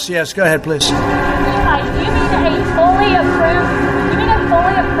be yes. Yes, go ahead, please. Hi, do you mean a fully approved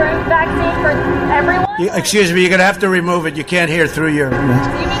vaccine for everyone? Excuse me, you're going to have to remove it. You can't hear through your... Do you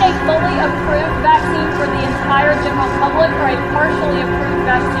mean a fully approved vaccine for the entire general public or a partially approved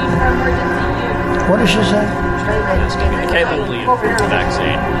vaccine for emergency use? What did she say? A fully approved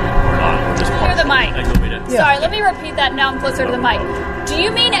vaccine or not? Just Hear the mic. Yeah. Sorry, let me repeat that. Now I'm closer to the mic. Do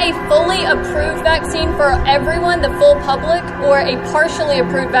you mean a fully approved vaccine for everyone, the full public, or a partially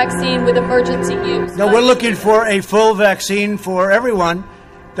approved vaccine with emergency use? No, we're looking for a full vaccine for everyone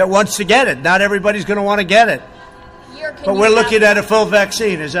that wants to get it. Not everybody's going to want to get it. But we're looking at a full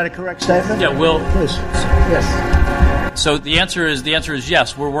vaccine. Is that a correct statement? Yeah, Will. Please. Yes. So the answer is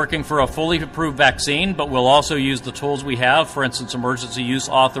yes. We're working for a fully approved vaccine, but we'll also use the tools we have, for instance, emergency use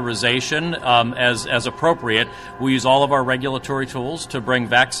authorization as appropriate. We use all of our regulatory tools to bring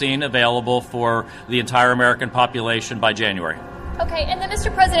vaccine available for the entire American population by January. Okay, and then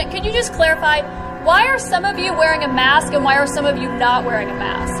Mr. President, could you just clarify, why are some of you wearing a mask and why are some of you not wearing a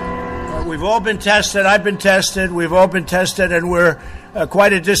mask? We've all been tested. I've been tested. We've all been tested, and we're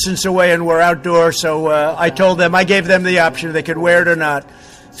quite a distance away, and we're outdoors. So I gave them the option. They could wear it or not.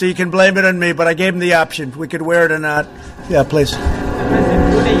 So you can blame it on me, but I gave them the option. We could wear it or not. Yeah, please.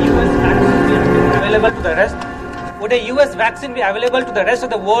 Would a U.S. vaccine be available to the rest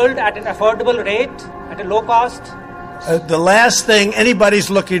of the world at an affordable rate, at a low cost? The last thing anybody's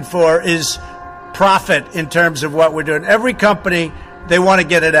looking for is profit in terms of what we're doing. Every company, they want to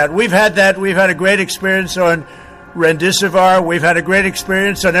get it out. We've had that. We've had a great experience on Remdesivir. We've had a great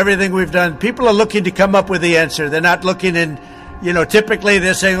experience on everything we've done. People are looking to come up with the answer. They're not looking in, typically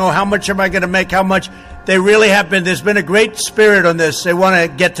they're saying, oh, how much am I going to make? How much? They really have been. There's been a great spirit on this. They want to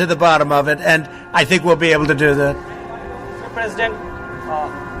get to the bottom of it, and I think we'll be able to do that. Mr. President,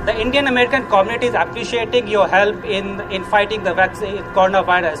 the Indian American community is appreciating your help in fighting the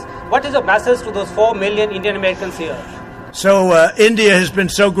coronavirus. What is your message to those 4 million Indian Americans here? So India has been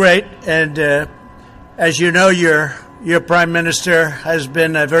so great, and as you know, your Prime Minister has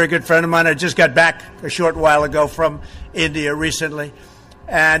been a very good friend of mine. I just got back a short while ago from India recently,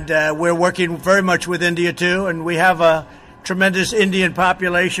 and we're working very much with India too, and we have a tremendous Indian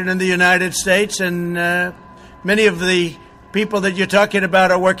population in the United States, and many of the people that you're talking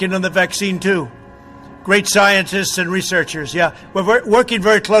about are working on the vaccine too. Great scientists and researchers, yeah. We're working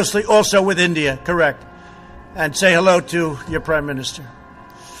very closely also with India, correct. And say hello to your Prime Minister.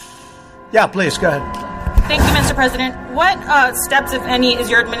 Yeah, please, go ahead. Thank you, Mr. President. What steps, if any, is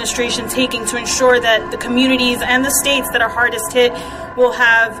your administration taking to ensure that the communities and the states that are hardest hit will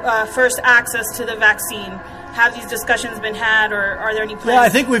have first access to the vaccine? Have these discussions been had, or are there any plans? Yeah, I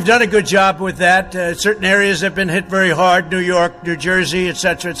think we've done a good job with that. Certain areas have been hit very hard, New York, New Jersey, et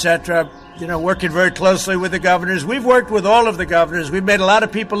cetera, et cetera. Working very closely with the governors. We've worked with all of the governors. We've made a lot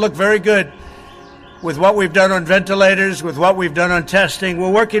of people look very good with what we've done on ventilators, with what we've done on testing.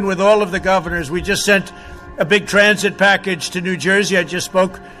 We're working with all of the governors. We just sent a big transit package to New Jersey. I just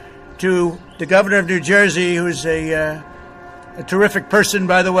spoke to the governor of New Jersey, who's a terrific person,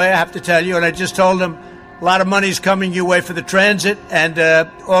 by the way, I have to tell you, and I just told him, a lot of money's coming your way for the transit. And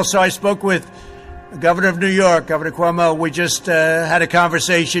also I spoke with the governor of New York, Governor Cuomo. We just had a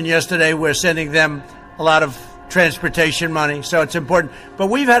conversation yesterday. We're sending them a lot of transportation money, so it's important. But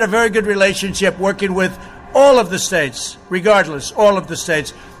we've had a very good relationship working with all of the states, regardless, all of the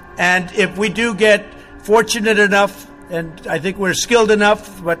states. And if we do get fortunate enough, and I think we're skilled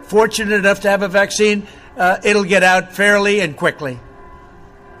enough, but fortunate enough to have a vaccine, it'll get out fairly and quickly.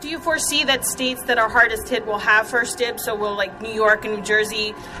 Do you foresee that states that are hardest hit will have first dibs? So will New York and New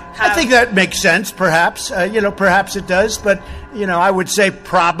Jersey have... I think that makes sense, perhaps. Perhaps it does. But, I would say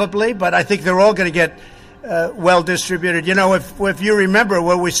probably. But I think they're all going to get well distributed. If you remember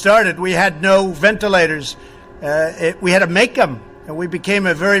where we started, we had no ventilators. We had to make them. And we became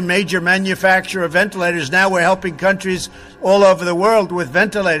a very major manufacturer of ventilators. Now we're helping countries all over the world with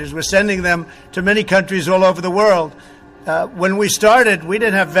ventilators. We're sending them to many countries all over the world. When we started, we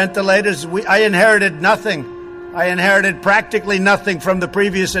didn't have ventilators. I inherited nothing. I inherited practically nothing from the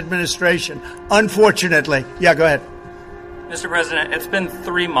previous administration, unfortunately. Yeah, go ahead. Mr. President, it's been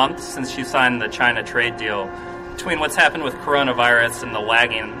 3 months since you signed the China trade deal. Between what's happened with coronavirus and the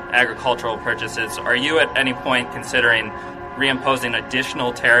lagging agricultural purchases, are you at any point considering reimposing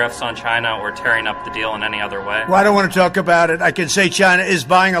additional tariffs on China or tearing up the deal in any other way? Well, I don't want to talk about it. I can say China is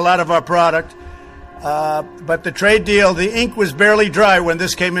buying a lot of our product. But the trade deal, the ink was barely dry when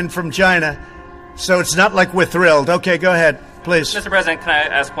this came in from China. So it's not like we're thrilled. Okay, go ahead, please. Mr. President, can I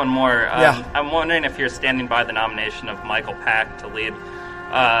ask one more? Yeah. I'm wondering if you're standing by the nomination of Michael Pack to lead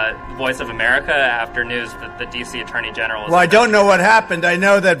Voice of America after news that the D.C. Attorney General is... Well, I don't know what happened. I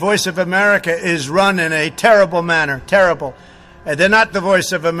know that Voice of America is run in a terrible manner. Terrible. They're not the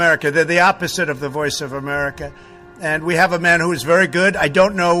Voice of America. They're the opposite of the Voice of America. And we have a man who is very good. I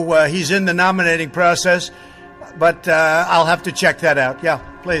don't know, he's in the nominating process, but I'll have to check that out. Yeah,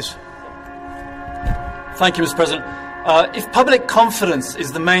 please. Thank you, Mr. President. If public confidence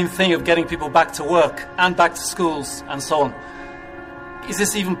is the main thing of getting people back to work and back to schools and so on, is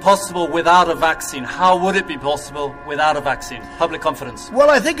this even possible without a vaccine? How would it be possible without a vaccine? Public confidence.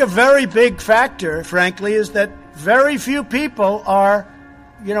 Well, I think a very big factor, frankly, is that very few people are,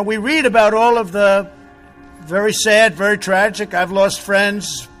 we read about all of the very sad, very tragic. I've lost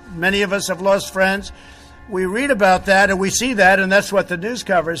friends. Many of us have lost friends. we read about that and we see that, and that's what the news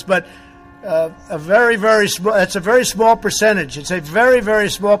covers. But a very, very small, it's a very small percentage. It's a very, very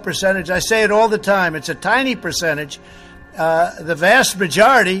small percentage. I say it all the time. It's a tiny percentage. The vast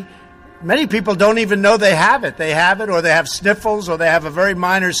majority, many people don't even know they have it. They have it, or they have sniffles, or they have a very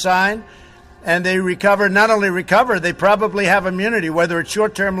minor sign, and they recover. Not only recover, they probably have immunity, whether it's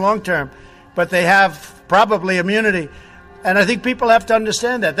short-term, long-term, but they have probably immunity. And I think people have to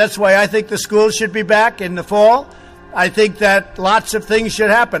understand that. That's why I think the schools should be back in the fall. I think that lots of things should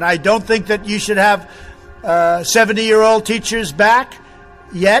happen. I don't think that you should have 70-year-old teachers back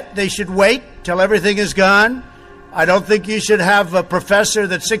yet. They should wait till everything is gone. I don't think you should have a professor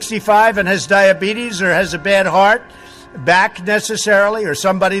that's 65 and has diabetes or has a bad heart back necessarily, or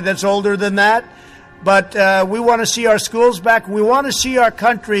somebody that's older than that. But we want to see our schools back. We want to see our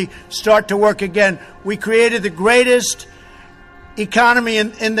country start to work again. We created the greatest economy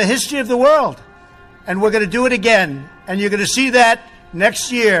in the history of the world. And we're going to do it again. And you're going to see that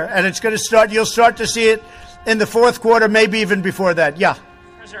next year. And it's going to start, you'll start to see it in the fourth quarter, maybe even before that. Yeah.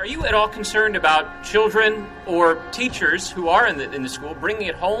 President, are you at all concerned about children or teachers who are in the school bringing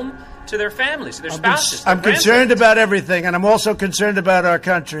it home to their families, to their spouses? I'm concerned about everything. And I'm also concerned about our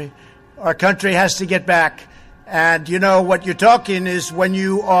country. Our country has to get back. And, you know, what you're talking is when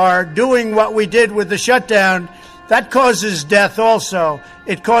you are doing what we did with the shutdown, that causes death also.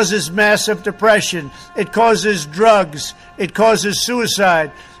 It causes massive depression. It causes drugs. It causes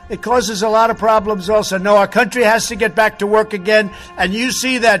suicide. It causes a lot of problems also. No, our country has to get back to work again. And you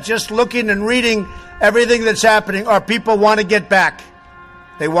see that just looking and reading everything that's happening. Our people want to get back.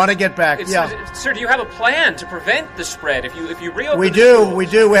 They want to get back. Sir, do you have a plan to prevent the spread if you reopen We do.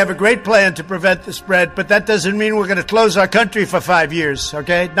 We have a great plan to prevent the spread, but that doesn't mean we're going to close our country for 5 years,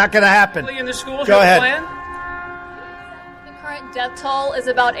 okay? Not going to happen. In the schools, Go ahead. Plan? Death toll is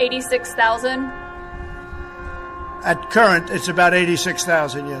about 86,000. At current, it's about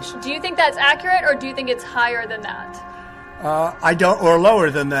 86,000, yes. Do you think that's accurate, or do you think it's higher than that? I don't, or lower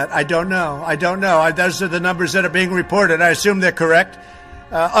than that. I don't know. Those are the numbers that are being reported. I assume they're correct.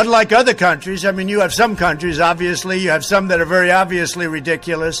 Unlike other countries, I mean, you have some countries, obviously. You have some that are very obviously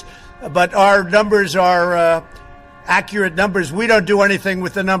ridiculous. But our numbers are accurate numbers. We don't do anything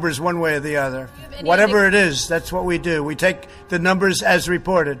with the numbers one way or the other. Whatever it is, that's what we do. We take the numbers as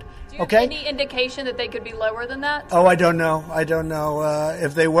reported. Do you have any indication that they could be lower than that? Oh, I don't know.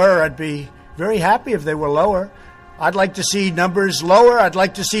 If they were, I'd be very happy if they were lower. I'd like to see numbers lower. I'd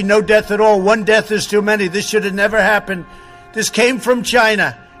like to see no death at all. One death is too many. This should have never happened. This came from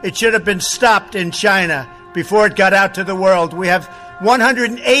China. It should have been stopped in China before it got out to the world. We have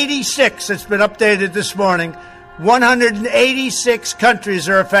 186. It's been updated this morning. 186 countries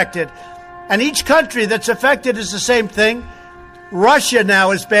are affected. And each country that's affected is the same thing. Russia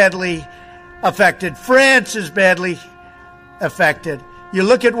now is badly affected. France is badly affected. You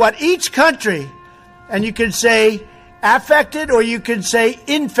look at what each country, and you can say affected or you can say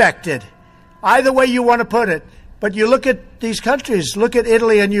infected. Either way you want to put it. But you look at these countries, look at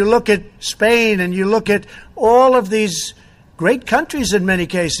Italy, and you look at Spain, and you look at all of these great countries in many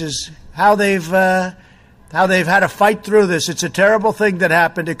cases, how they've had to fight through this. It's a terrible thing that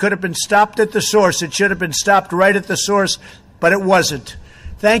happened. It could have been stopped at the source. It should have been stopped right at the source, but it wasn't.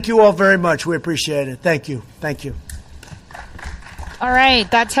 Thank you all very much. We appreciate it. Thank you. Thank you. All right.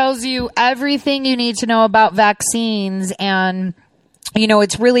 That tells you everything you need to know about vaccines. And you know,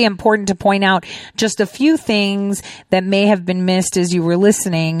 it's really important to point out just a few things that may have been missed as you were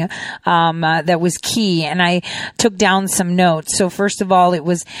listening, that was key. And I took down some notes. So first of all, it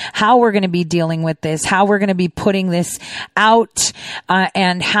was how we're going to be dealing with this, how we're going to be putting this out,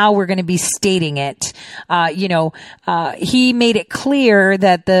 and how we're going to be stating it. He made it clear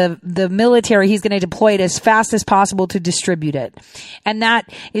that the military, he's going to deploy it as fast as possible to distribute it. And that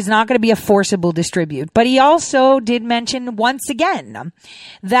is not going to be a forcible distribute. But he also did mention once again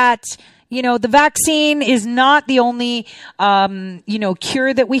that, the vaccine is not the only,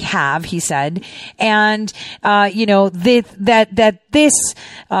 cure that we have, he said. And, that this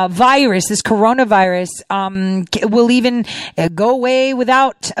virus, this coronavirus, will even go away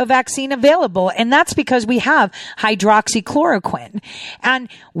without a vaccine available. And that's because we have hydroxychloroquine. And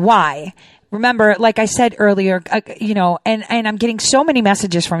why? Remember, like I said earlier, and I'm getting so many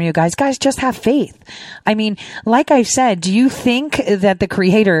messages from you guys. Guys, just have faith. I mean, like I said, do you think that the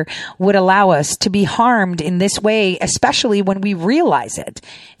Creator would allow us to be harmed in this way, especially when we realize it?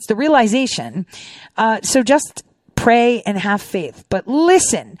 It's the realization. So just pray and have faith. But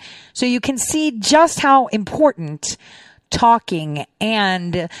listen, so you can see just how important talking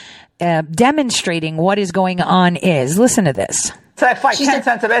and demonstrating what is going on is. Listen to this. It's like 10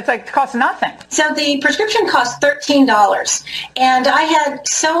 cents a bit. It's like, it costs nothing. So the prescription cost $13. And I had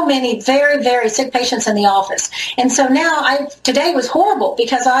so many very, very sick patients in the office. And so now today was horrible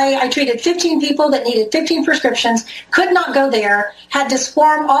because I treated 15 people that needed 15 prescriptions, could not go there, had to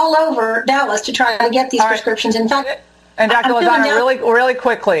swarm all over Dallas to try to get these prescriptions. In fact, and Dr. Lozano, really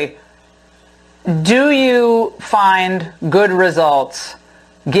quickly, do you find good results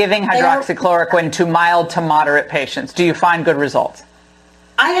giving hydroxychloroquine to mild to moderate patients? Do you find good results?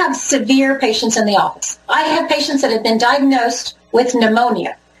 I have severe patients in the office. I have patients that have been diagnosed with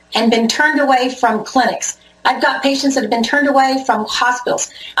pneumonia and been turned away from clinics. I've got patients that have been turned away from hospitals.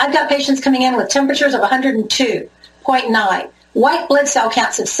 I've got patients coming in with temperatures of 102.9, white blood cell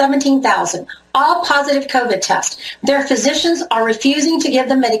counts of 17,000, all positive COVID tests. Their physicians are refusing to give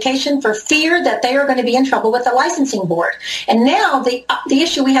them medication for fear that they are going to be in trouble with the licensing board. And now the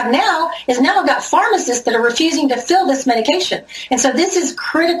issue we have now is now I've got pharmacists that are refusing to fill this medication. And so this is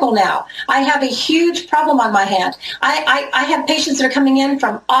critical now. I have a huge problem on my hand. I have patients that are coming in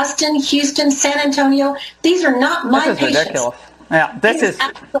from Austin, Houston, San Antonio. These are not my patients. This is ridiculous. Yeah, this is.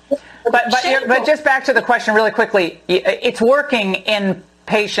 But just back to the question really quickly. It's working in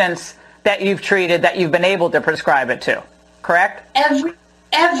patients that you've treated, that you've been able to prescribe it to, correct?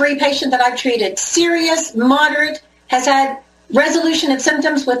 Every patient that I've treated, serious, moderate, has had resolution of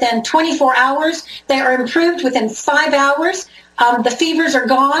symptoms within 24 hours. They are improved within 5 hours. The fevers are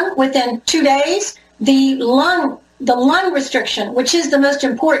gone within 2 days. The lung restriction, which is the most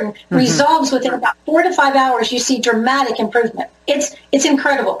important, resolves within about 4 to 5 hours. You see dramatic improvement. It's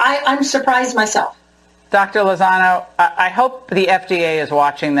incredible. I'm surprised myself. Dr. Lozano, I hope the FDA is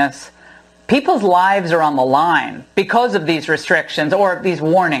watching this. People's lives are on the line because of these restrictions, or these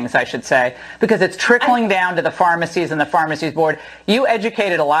warnings, I should say, because it's trickling down to the pharmacies and the pharmacies board. You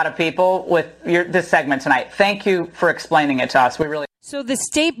educated a lot of people with this segment tonight. Thank you for explaining it to us. So the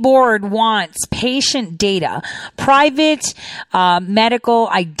state board wants patient data, private medical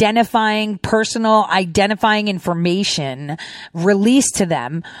identifying, personal identifying information released to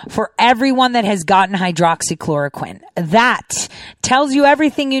them for everyone that has gotten hydroxychloroquine. That tells you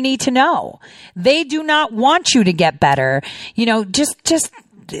everything you need to know. They do not want you to get better. What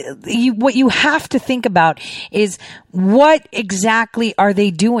you have to think about is, what exactly are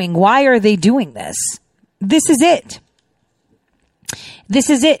they doing? Why are they doing this? This is it. This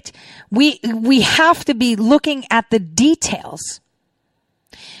is it. We have to be looking at the details.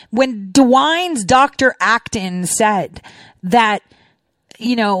 When DeWine's Dr. Acton said that,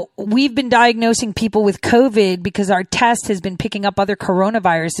 we've been diagnosing people with COVID because our test has been picking up other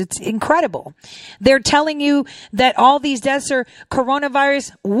coronavirus, it's incredible. They're telling you that all these deaths are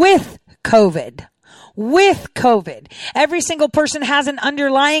coronavirus with COVID. With COVID. Every single person has an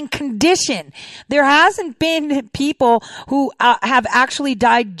underlying condition. There hasn't been people who have actually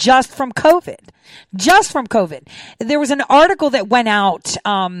died just from COVID. Just from COVID. There was an article that went out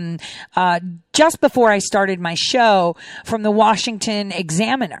just before I started my show from the Washington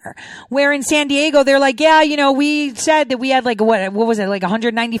Examiner, where in San Diego they're like, we said that we had what was it,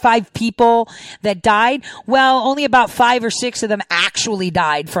 195 people that died. Well, only about 5 or 6 of them actually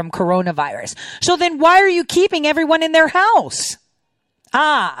died from coronavirus. So then why are you keeping everyone in their house?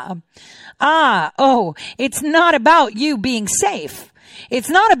 It's not about you being safe. It's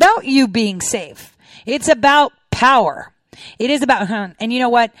not about you being safe. It's about power. It is about, and you know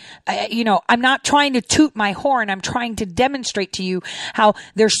what? I'm not trying to toot my horn. I'm trying to demonstrate to you how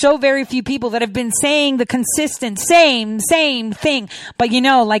there's so very few people that have been saying the consistent same thing. But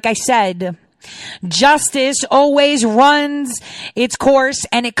like I said, justice always runs its course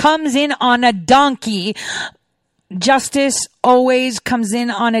and it comes in on a donkey. Justice always comes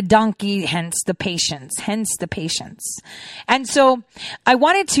in on a donkey, hence the patience. And so I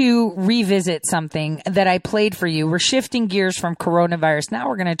wanted to revisit something that I played for you. We're shifting gears from coronavirus. Now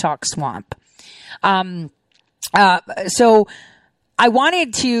we're going to talk swamp. So I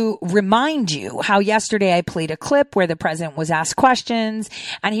wanted to remind you how yesterday I played a clip where the president was asked questions,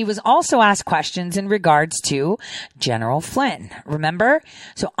 and he was also asked questions in regards to General Flynn. Remember?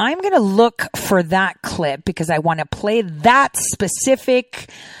 So I'm going to look for that clip because I want to play that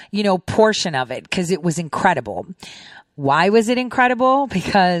specific, portion of it because it was incredible. Why was it incredible?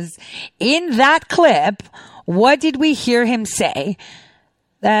 Because in that clip, what did we hear him say?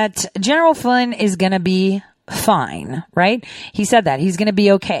 That General Flynn is going to be fine, right? He said that he's going to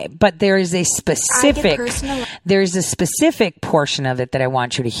be okay, but there's a specific portion of it that I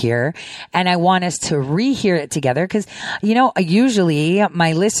want you to hear, and I want us to rehear it together because, usually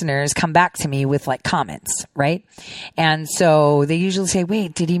my listeners come back to me with like comments, right? And so they usually say,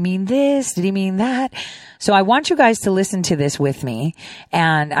 wait, did he mean this? Did he mean that? So I want you guys to listen to this with me,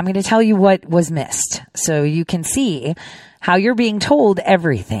 and I'm going to tell you what was missed so you can see how you're being told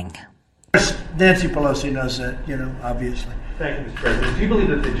everything. Nancy Pelosi knows that, obviously. Thank you, Mr. President. Do you believe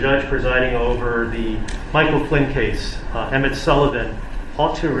that the judge presiding over the Michael Flynn case, Emmett Sullivan,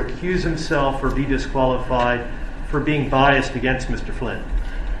 ought to recuse himself or be disqualified for being biased against Mr. Flynn?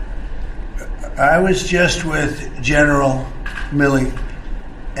 I was just with General Milley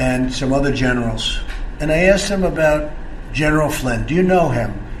and some other generals, and I asked them about General Flynn. Do you know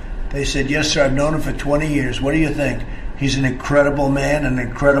him? They said, yes, sir, I've known him for 20 years. What do you think? He's an incredible man, an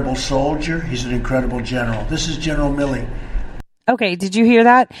incredible soldier. He's an incredible general. This is General Milley. Okay, did you hear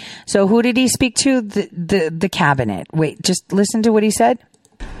that? So who did he speak to? The cabinet. Wait, just listen to what he said.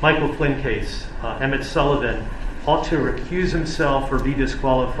 Michael Flynn case, Emmett Sullivan ought to recuse himself or be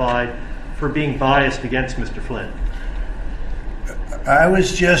disqualified for being biased against Mr. Flynn. I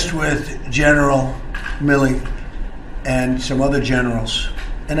was just with General Milley and some other generals,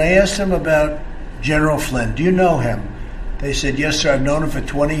 and I asked them about General Flynn. Do you know him? They said, yes, sir, I've known him for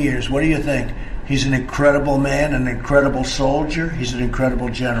 20 years. What do you think? He's an incredible man, an incredible soldier. He's an incredible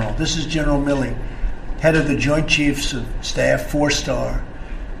general. This is General Milley, head of the Joint Chiefs of Staff, 4-star.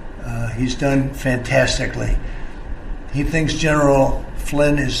 He's done fantastically. He thinks General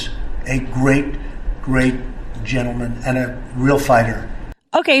Flynn is a great, great gentleman and a real fighter.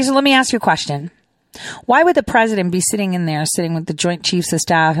 Okay, so let me ask you a question. Why would the president be sitting in there, sitting with the Joint Chiefs of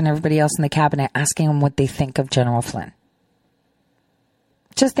Staff and everybody else in the cabinet, asking them what they think of General Flynn?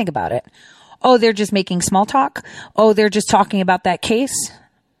 Just think about it. Oh, they're just making small talk? Oh, they're just talking about that case?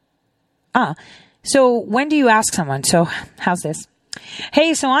 So when do you ask someone, so how's this?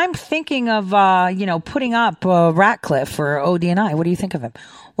 Hey, so I'm thinking of, putting up Ratcliffe or ODNI. What do you think of him?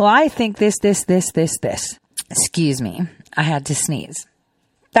 Well, I think this. Excuse me. I had to sneeze.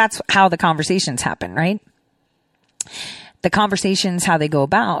 That's how the conversations happen, right? The conversations, how they go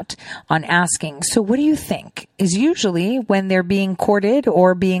about on asking, so what do you think, is usually when they're being courted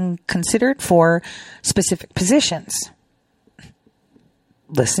or being considered for specific positions.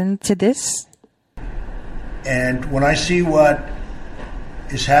 Listen to this. And when I see what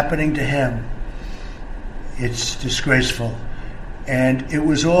is happening to him, it's disgraceful. And it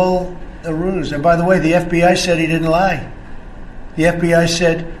was all a ruse. And by the way, the FBI said he didn't lie. The FBI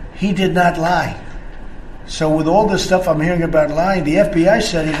said he did not lie. So with all this stuff I'm hearing about lying, the FBI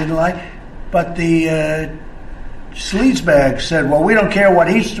said he didn't lie, but the sleazebag said, well, we don't care what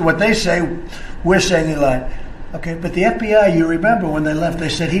they say, we're saying he lied. Okay, but the FBI, you remember when they left, they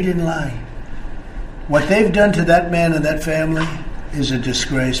said he didn't lie. What they've done to that man and that family is a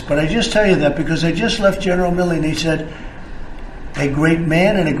disgrace. But I just tell you that because I just left General Milley and he said, a great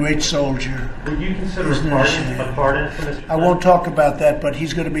man and a great soldier. Would you consider a pardon for Mr. I won't talk about that, but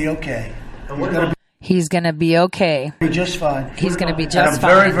he's going to be okay. He's going to be okay. Be just fine. He's going to be just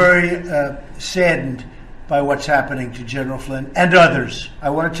fine. I'm very, very saddened by what's happening to General Flynn and others. I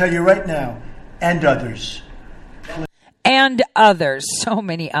want to tell you right now, and others. And others, so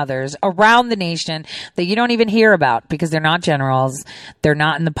many others around the nation that you don't even hear about because they're not generals. They're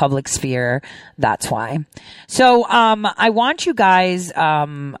not in the public sphere. That's why. So I want you guys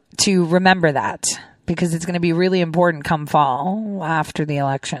to remember that because it's going to be really important come fall after the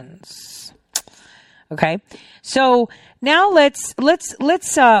elections. Okay. So now let's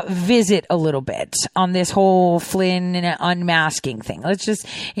visit a little bit on this whole Flynn unmasking thing. Let's just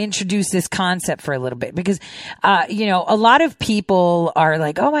introduce this concept for a little bit because, a lot of people are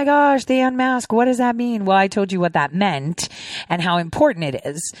like, oh my gosh, they unmask. What does that mean? Well, I told you what that meant and how important it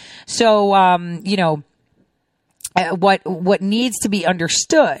is. So, what needs to be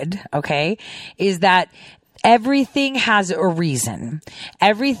understood, okay, is that everything has a reason.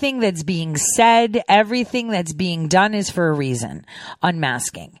 Everything that's being said, everything that's being done is for a reason.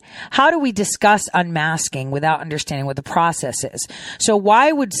 Unmasking. How do we discuss unmasking without understanding what the process is? So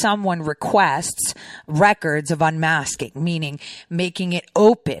why would someone request records of unmasking, meaning making it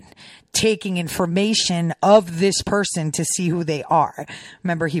open, taking information of this person to see who they are.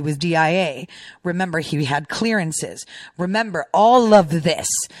 Remember, he was DIA. Remember, he had clearances. Remember, all of this.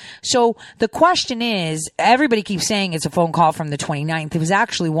 So the question is, everybody keeps saying it's a phone call from the 29th. It was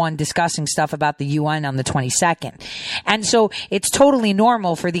actually one discussing stuff about the UN on the 22nd. And so it's totally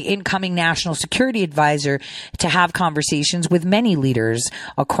normal for the incoming national security advisor to have conversations with many leaders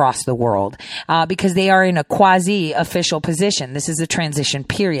across the world, because they are in a quasi-official position. This is a transition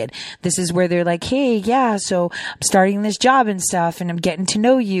period. This is where they're like, hey, yeah, so I'm starting this job and stuff, and I'm getting to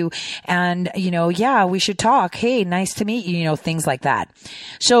know you, and, yeah, we should talk. Hey, nice to meet you, things like that.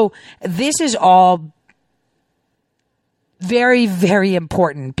 So this is all very, very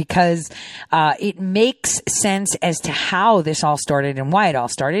important, because it makes sense as to how this all started and why it all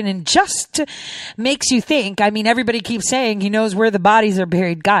started, and just makes you think. I mean, everybody keeps saying he knows where the bodies are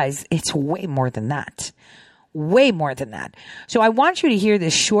buried. Guys, it's way more than that. Way more than that. So I want you to hear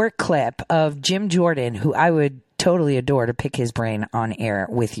this short clip of Jim Jordan, who I would totally adore to pick his brain on air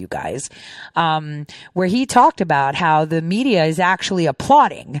with you guys, where he talked about how the media is actually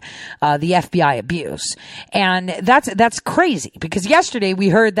applauding the FBI abuse. And that's crazy, because yesterday we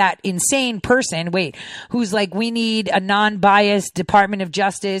heard that insane person, who's like, we need a non-biased Department of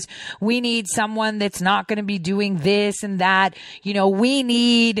Justice. We need someone that's not going to be doing this and that. We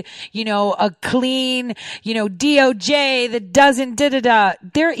need, a clean, DOJ that doesn't da-da-da.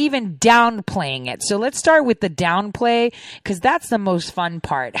 They're even downplaying it. So let's start with the downplay, because that's the most fun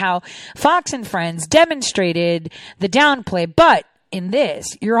part. How Fox and Friends demonstrated the downplay, but in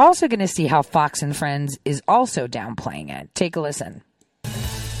this, you're also going to see how Fox and Friends is also downplaying it. Take a listen.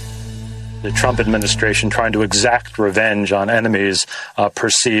 The Trump administration trying to exact revenge on enemies,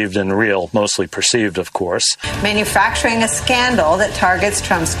 perceived and real, mostly perceived, of course. Manufacturing a scandal that targets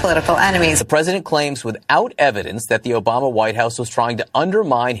Trump's political enemies. The president claims without evidence that the Obama White House was trying to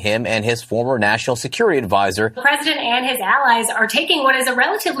undermine him and his former national security advisor. The president and his allies are taking what is a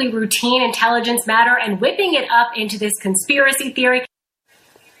relatively routine intelligence matter and whipping it up into this conspiracy theory.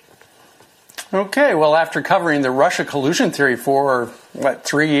 Okay, well, after covering the Russia collusion theory for,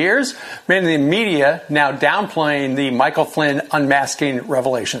 3 years? Many in the media now downplaying the Michael Flynn unmasking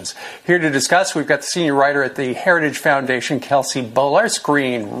revelations. Here to discuss, we've got the senior writer at the Heritage Foundation, Kelsey Bolar,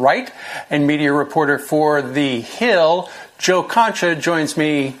 screen right, and media reporter for The Hill, Joe Concha, joins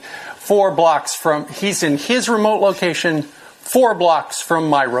me 4 blocks from, he's in his remote location, 4 blocks from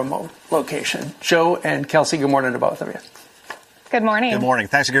my remote location. Joe and Kelsey, good morning to both of you. Good morning. Good morning.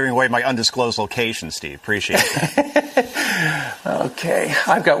 Thanks for giving away my undisclosed location, Steve. Appreciate it. Okay.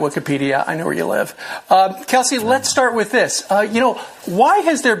 I've got Wikipedia. I know where you live. Kelsey, let's start with this. Why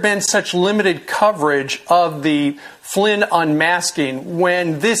has there been such limited coverage of the Flynn unmasking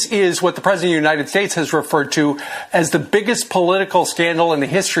when this is what the President of the United States has referred to as the biggest political scandal in the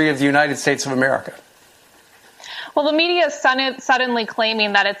history of the United States of America? Well, the media is suddenly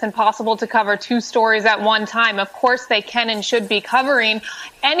claiming that it's impossible to cover 2 stories at one time. Of course, they can and should be covering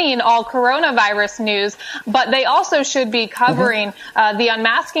any and all coronavirus news, but they also should be covering the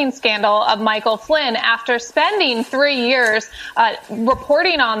unmasking scandal of Michael Flynn. After spending 3 years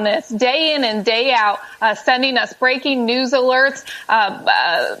reporting on this day in and day out, sending us breaking news alerts,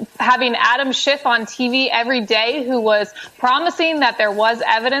 having Adam Schiff on TV every day, who was promising that there was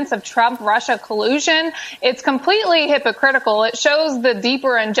evidence of Trump-Russia collusion, it's completely hypocritical. It shows the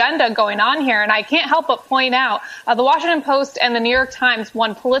deeper agenda going on here. And I can't help but point out the Washington Post and the New York Times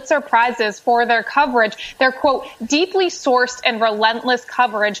won Pulitzer Prizes for their coverage, their, quote, deeply sourced and relentless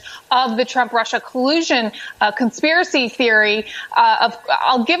coverage of the Trump-Russia collusion conspiracy theory.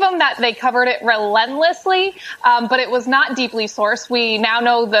 I'll give them that they covered it relentlessly, but it was not deeply sourced. We now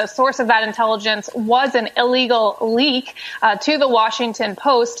know the source of that intelligence was an illegal leak to the Washington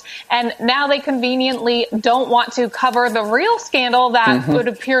Post. And now they conveniently don't want to cover the real scandal that it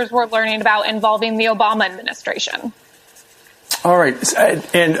appears we're learning about involving the Obama administration. All right.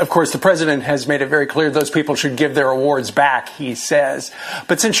 And, of course, the president has made it very clear those people should give their awards back, he says.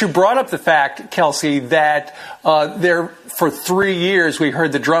 But since you brought up the fact, Kelsey, that for 3 years we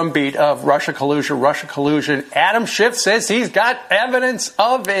heard the drumbeat of Russia collusion, Adam Schiff says he's got evidence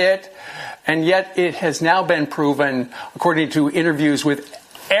of it. And yet it has now been proven, according to interviews with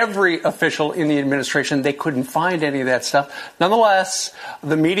every official in the administration, they couldn't find any of that stuff. Nonetheless,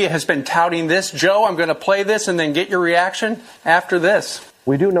 the media has been touting this. Joe, I'm going to play this and then get your reaction after this.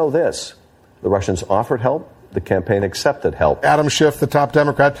 We do know this. The Russians offered help. the campaign accepted help. Adam Schiff, the top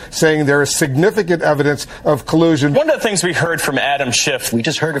Democrat, saying there is significant evidence of collusion. One of the things we heard from Adam Schiff. We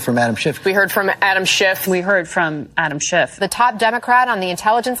just heard it from Adam Schiff. We heard from Adam Schiff. We heard from Adam Schiff. The top Democrat on the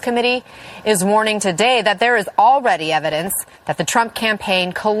Intelligence Committee is warning today that there is already evidence that the Trump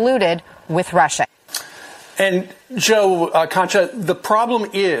campaign colluded with Russia. And Joe, Concha, the problem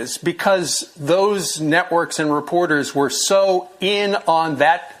is because those networks and reporters were so in on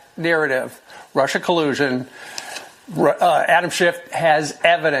that narrative, Russia collusion, Adam Schiff has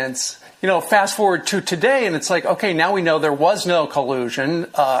evidence. Fast forward to today, and it's like, okay, now we know there was no collusion,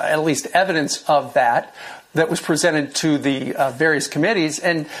 at least evidence of that was presented to the various committees,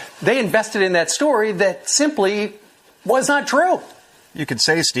 and they invested in that story that simply was not true. You could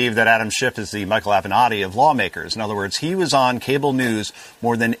say, Steve, that Adam Schiff is the Michael Avenatti of lawmakers. In other words, he was on cable news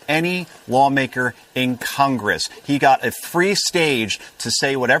more than any lawmaker in Congress. He got a free stage to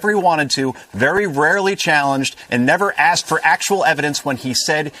say whatever he wanted to, very rarely challenged, and never asked for actual evidence when he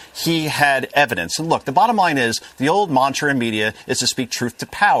said he had evidence. And look, the bottom line is the old mantra in media is to speak truth to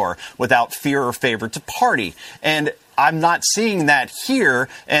power without fear or favor to party. And I'm not seeing that here,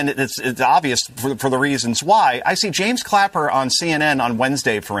 and it's obvious for the reasons why. I see James Clapper on CNN on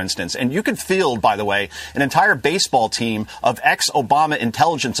Wednesday, for instance, and you could field, by the way, an entire baseball team of ex-Obama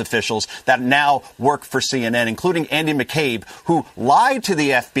intelligence officials that now work for CNN, including Andy McCabe, who lied to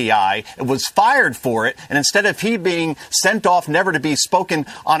the FBI, was fired for it, and instead of he being sent off never to be spoken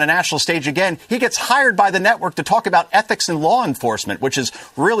on a national stage again, he gets hired by the network to talk about ethics in law enforcement, which is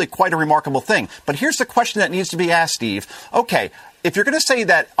really quite a remarkable thing. But here's the question that needs to be asked, Steve. Okay, if you're going to say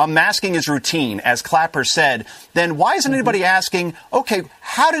that unmasking is routine, as Clapper said, then why isn't anybody asking, okay,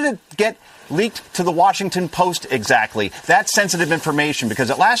 how did it get leaked to the Washington Post exactly? That's sensitive information, because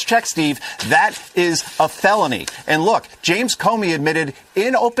at last check, Steve, that is a felony. And look, James Comey admitted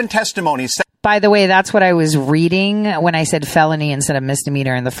in open testimony. By the way, that's what I was reading when I said felony instead of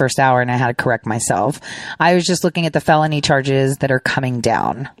misdemeanor in the first hour, and I had to correct myself. I was just looking at the felony charges that are coming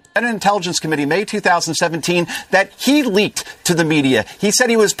down. An Intelligence Committee, May 2017, that he leaked to the media. He said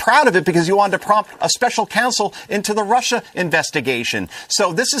he was proud of it because he wanted to prompt a special counsel into the Russia investigation.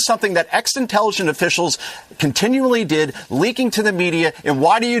 So this is something that ex-intelligence officials continually did, leaking to the media. And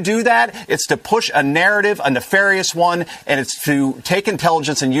why do you do that? It's to push a narrative, a nefarious one, and it's to take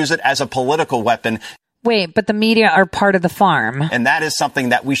intelligence and use it as a political weapon. Wait, but the media are part of the farm. And that is something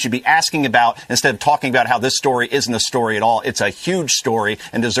that we should be asking about instead of talking about how this story isn't a story at all. It's a huge story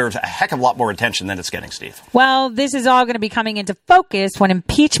and deserves a heck of a lot more attention than it's getting, Steve. Well, this is all going to be coming into focus when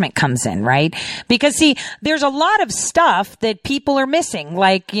impeachment comes in, right? Because, see, there's a lot of stuff that people are missing,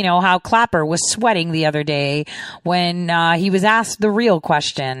 like, how Clapper was sweating the other day when he was asked the real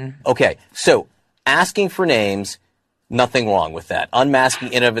question. Okay, so asking for names, nothing wrong with that. Unmasking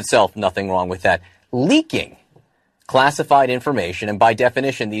in and of itself, nothing wrong with that. Leaking classified information, and by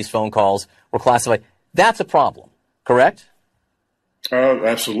definition, these phone calls were classified. That's a problem, correct?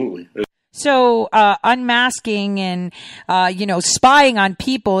 Absolutely. So unmasking and, spying on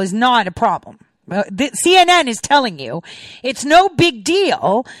people is not a problem. CNN is telling you it's no big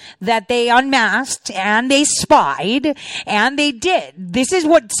deal that they unmasked and they spied and they did. This is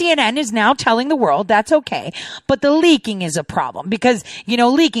what CNN is now telling the world. That's okay. But the leaking is a problem because,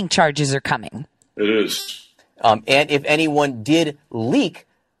 leaking charges are coming. It is. And if anyone did leak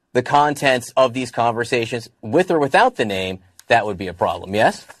the contents of these conversations with or without the name, that would be a problem,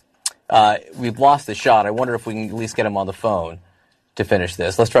 yes? We've lost the shot. I wonder if we can at least get him on the phone to finish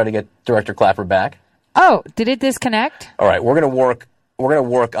this. Let's try to get Director Clapper back. Oh, did it disconnect? All right, we're going to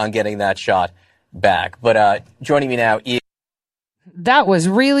work on getting that shot back. But joining me now is... That was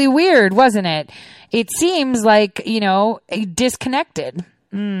really weird, wasn't it? It seems like, disconnected.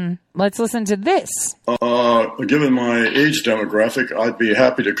 Let's listen to this. Given my age demographic, I'd be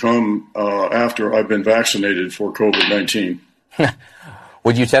happy to come after I've been vaccinated for COVID-19.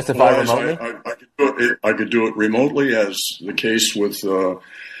 Would you testify remotely? I could do it remotely, as the case with the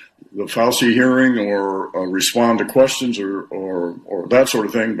Fauci hearing, or respond to questions or that sort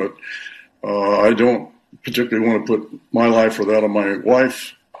of thing. But I don't particularly want to put my life or that of my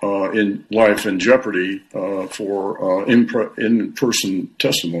wife in jeopardy for in-person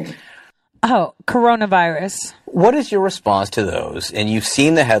testimony. Oh, coronavirus. What is your response to those? And you've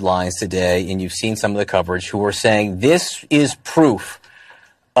seen the headlines today, and you've seen some of the coverage who are saying this is proof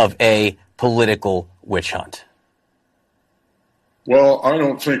of a political witch hunt. Well, I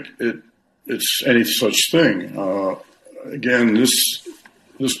don't think it's any such thing. Again,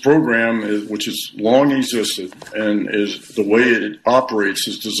 this program, which has long existed and is the way it operates,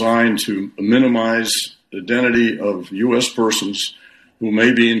 is designed to minimize the identity of U.S. persons who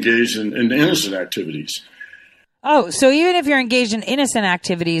may be engaged in innocent activities. Oh, so even if you're engaged in innocent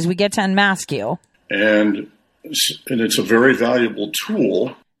activities, we get to unmask you. And it's a very valuable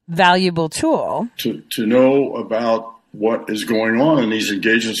tool. To know about what is going on in these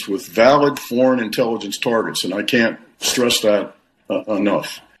engagements with valid foreign intelligence targets. And I can't stress that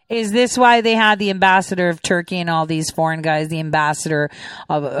enough. Is this why they had the ambassador of Turkey and all these foreign guys, the ambassador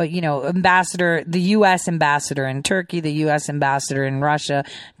of, the U.S. ambassador in Turkey, the U.S. ambassador in Russia,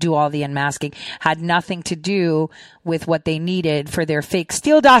 do all the unmasking? Had nothing to do with what they needed for their fake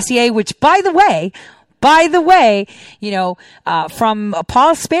Steele dossier, which, by the way, from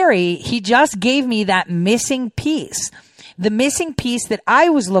Paul Sperry, he just gave me that missing piece. The missing piece that I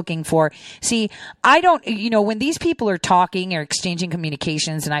was looking for. See, I don't, when these people are talking or exchanging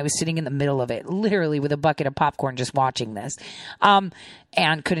communications, and I was sitting in the middle of it, literally with a bucket of popcorn just watching this, and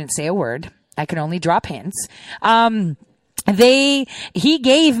couldn't say a word. I could only drop hints. He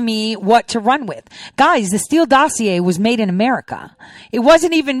gave me what to run with. Guys, the Steele dossier was made in America. It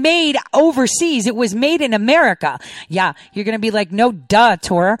wasn't even made overseas. It was made in America. Yeah, you're going to be like, no, duh,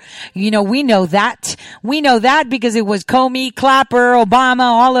 Tor. We know that. We know that because it was Comey, Clapper, Obama,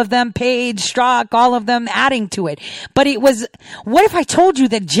 all of them, Page, Strzok, all of them adding to it. But it was, what if I told you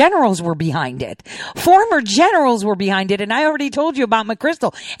that generals were behind it? Former generals were behind it. And I already told you about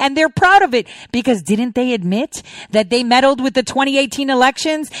McChrystal. And they're proud of it because didn't they admit that they meddled with the 2018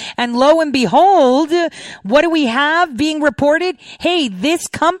 elections? And lo and behold, what do we have being reported? Hey, this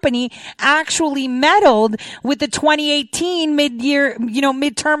company actually meddled with the 2018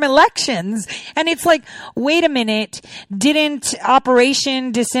 midterm elections. And it's like, wait a minute, didn't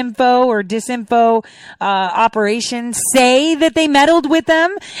Operation Disinfo Operation say that they meddled with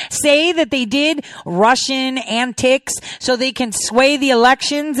them? Say that they did Russian antics so they can sway the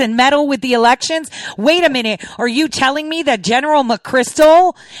elections and meddle with the elections? Wait a minute, are you telling me that General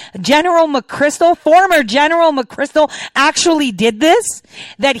McChrystal, former General McChrystal actually did this?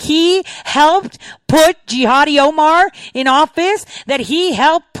 That he helped put Jihadi Omar in office? That he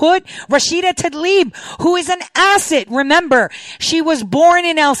helped put Rashida Tlaib, who is an asset? Remember, she was born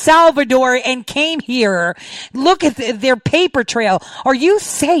in El Salvador and came here. Look at their paper trail. Are you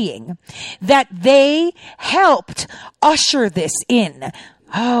saying that they helped usher this in?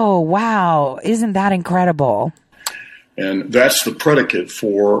 Oh, wow. Isn't that incredible? And that's the predicate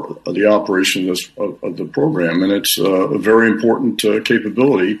for the operation of the program. And it's a very important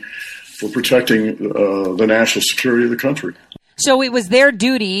capability for protecting the national security of the country. So it was their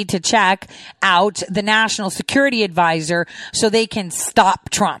duty to check out the national security advisor so they can stop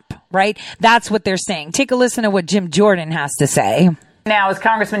Trump, right? That's what they're saying. Take a listen to what Jim Jordan has to say. Now is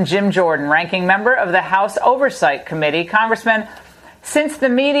Congressman Jim Jordan, ranking member of the House Oversight Committee. Congressman, since the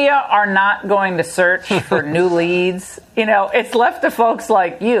media are not going to search for new leads, it's left to folks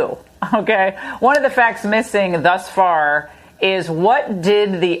like you, okay? One of the facts missing thus far is what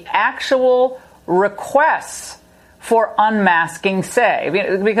did the actual requests for unmasking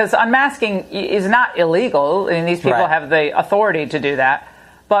say? Because unmasking is not illegal. I mean, these people have the authority to do that.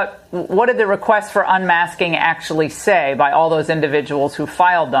 But what did the requests for unmasking actually say by all those individuals who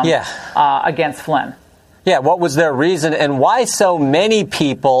filed them against Flynn? Yeah, what was their reason and why so many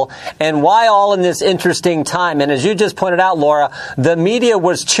people and why all in this interesting time? And as you just pointed out, Laura, the media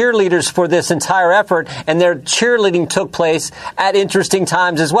was cheerleaders for this entire effort, and their cheerleading took place at interesting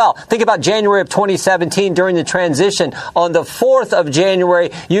times as well. Think about January of 2017 during the transition. On the 4th of January,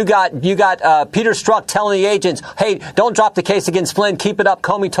 you got Peter Strzok telling the agents, hey, don't drop the case against Flynn. Keep it up.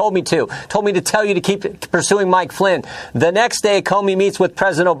 Comey told me to tell you to keep pursuing Mike Flynn. The next day, Comey meets with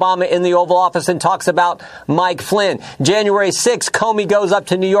President Obama in the Oval Office and talks about Mike Flynn. January 6th, Comey goes up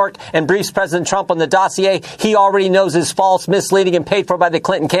to New York and briefs President Trump on the dossier he already knows is false, misleading, and paid for by the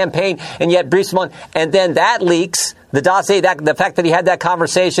Clinton campaign, and yet briefs him on. And then that leaks. The dossier, the fact that he had that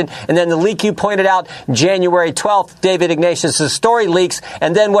conversation, and then the leak you pointed out, January 12th, David Ignatius' story leaks,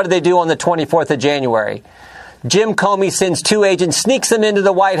 and then what do they do on the 24th of January? Jim Comey sends 2 agents, sneaks them into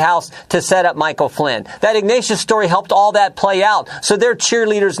the White House to set up Michael Flynn. That Ignatius story helped all that play out. So they're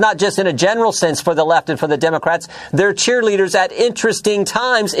cheerleaders, not just in a general sense for the left and for the Democrats. They're cheerleaders at interesting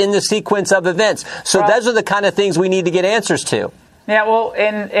times in the sequence of events. So those are the kind of things we need to get answers to. Yeah, well,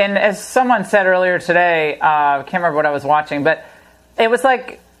 and as someone said earlier today, I can't remember what I was watching, but it was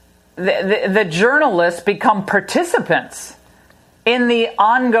like the journalists become participants in the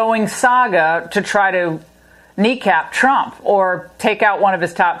ongoing saga to try to kneecap Trump or take out one of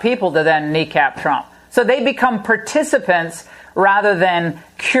his top people to then kneecap Trump. So they become participants rather than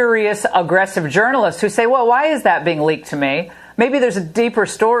curious, aggressive journalists who say, well, why is that being leaked to me? Maybe there's a deeper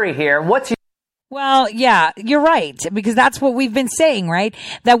story here. Well, yeah, you're right, because that's what we've been saying, right?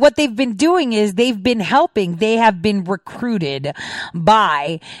 That what they've been doing is they've been helping. They have been recruited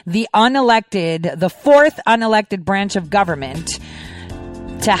by the fourth unelected branch of government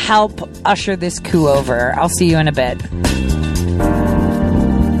to help usher this coup over. I'll see you in a bit.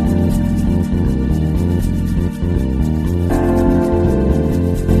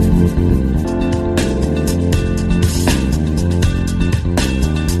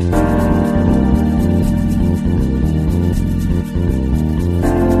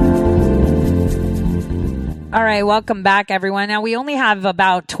 All right, welcome back, everyone. Now, we only have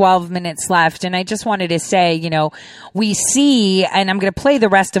about 12 minutes left, and I just wanted to say, we see, and I'm going to play the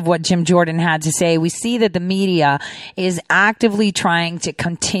rest of what Jim Jordan had to say, we see that the media is actively trying to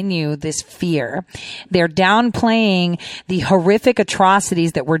continue this fear. They're downplaying the horrific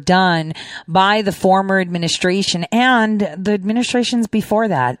atrocities that were done by the former administration and the administrations before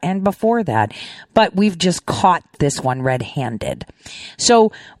that and before that. But we've just caught this one red-handed.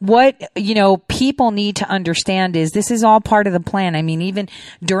 So what, people need to understand is this is all part of the plan. I mean, even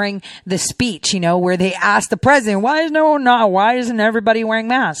during the speech, where they asked the president, why isn't everybody wearing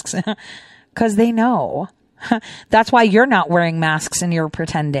masks? Because they know. That's why you're not wearing masks and you're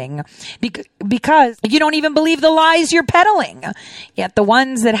pretending. Because you don't even believe the lies you're peddling. Yet the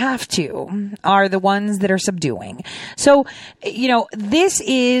ones that have to are the ones that are subduing. So, this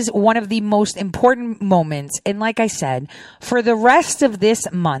is one of the most important moments. And like I said, for the rest of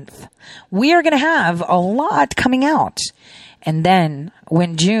this month, we are going to have a lot coming out. And then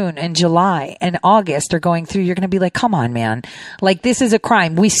when June and July and August are going through, you're going to be like, come on, man. Like, this is a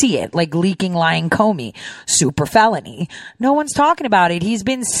crime. We see it, like leaking, lying Comey, super felony. No one's talking about it. He's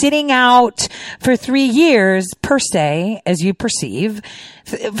been sitting out for 3 years, per se, as you perceive,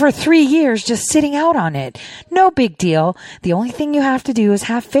 for 3 years, just sitting out on it. No big deal. The only thing you have to do is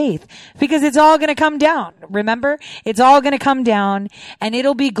have faith, because it's all going to come down. Remember? It's all going to come down, and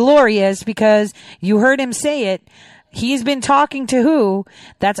it'll be glorious, because you heard him say it. He's been talking to who?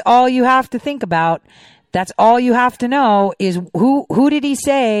 That's all you have to think about. That's all you have to know is who did he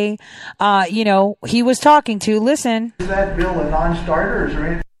say, he was talking to. Listen. Is that bill a non-starter, or is there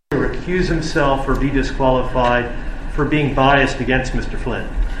anything to recuse himself or be disqualified for being biased against Mr. Flynn?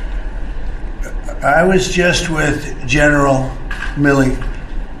 I was just with General Milley.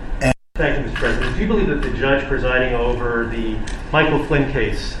 Thank you, Mr. President. Do you believe that the judge presiding over the Michael Flynn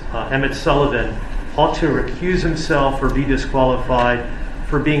case, Emmett Sullivan, ought to recuse himself or be disqualified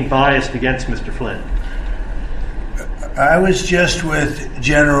for being biased against Mr. Flynn? I was just with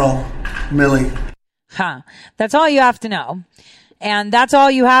General Milley. That's all you have to know. And that's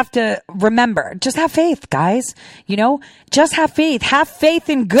all you have to remember. Just have faith, guys. Just have faith. Have faith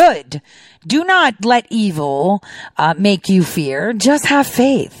in good. Do not let evil make you fear. Just have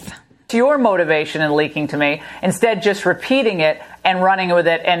faith. Your motivation in leaking to me, instead just repeating it and running with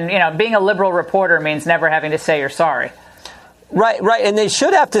it. And, being a liberal reporter means never having to say you're sorry. Right. And they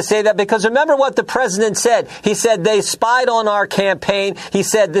should have to say that, because remember what the president said. He said they spied on our campaign. He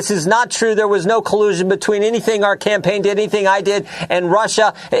said this is not true. There was no collusion between anything our campaign did, anything I did, and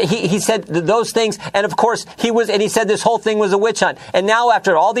Russia. He said those things. And of course, he said this whole thing was a witch hunt. And now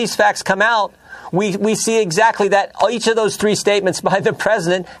after all these facts come out, we see exactly that each of those three statements by the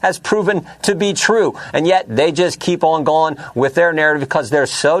president has proven to be true. And yet they just keep on going with their narrative because they're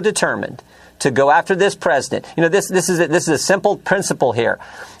so determined to go after this president. This is a simple principle here.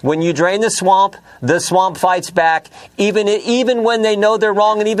 When you drain the swamp fights back. Even when they know they're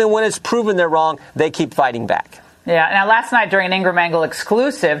wrong, and even when it's proven they're wrong, they keep fighting back. Yeah. Now, last night during an Ingram Angle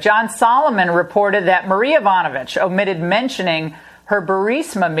exclusive, John Solomon reported that Marie Yovanovitch omitted mentioning her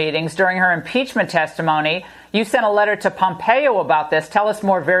Burisma meetings during her impeachment testimony. You sent a letter to Pompeo about this. Tell us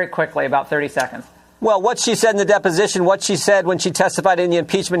more very quickly, about 30 seconds. Well, what she said in the deposition, what she said when she testified in the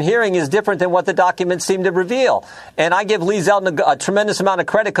impeachment hearing is different than what the documents seem to reveal. And I give Lee Zeldin a tremendous amount of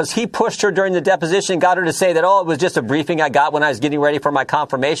credit, because he pushed her during the deposition, got her to say that, it was just a briefing I got when I was getting ready for my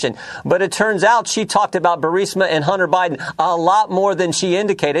confirmation. But it turns out she talked about Burisma and Hunter Biden a lot more than she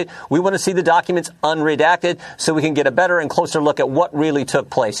indicated. We want to see the documents unredacted so we can get a better and closer look at what really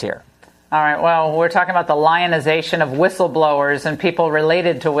took place here. All right. Well, we're talking about the lionization of whistleblowers and people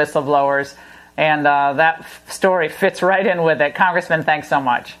related to whistleblowers. And that story fits right in with it. Congressman, thanks so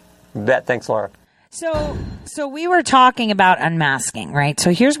much. You bet. Thanks, Laura. So we were talking about unmasking, right?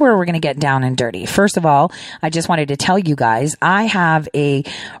 So here's where we're going to get down and dirty. First of all, I just wanted to tell you guys, I have a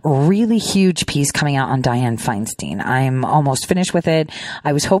really huge piece coming out on Dianne Feinstein. I'm almost finished with it.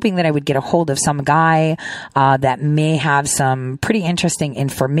 I was hoping that I would get a hold of some guy that may have some pretty interesting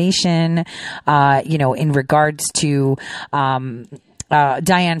information, in regards to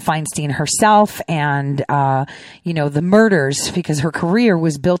Dianne Feinstein herself and, the murders, because her career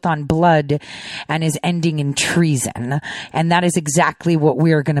was built on blood and is ending in treason. And that is exactly what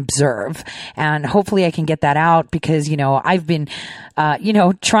we are going to observe. And hopefully I can get that out because, I've been,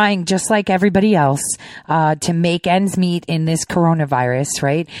 trying just like everybody else, to make ends meet in this coronavirus,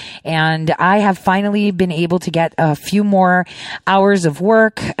 right? And I have finally been able to get a few more hours of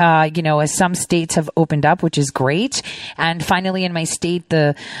work, as some states have opened up, which is great. And finally in my state,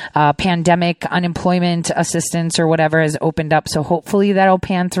 the pandemic unemployment assistance or whatever has opened up. So hopefully that'll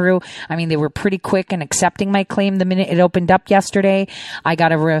pan through. I mean, they were pretty quick in accepting my claim the minute it opened up yesterday. I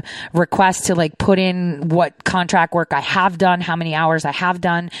got a request to put in what contract work I have done, how many hours I have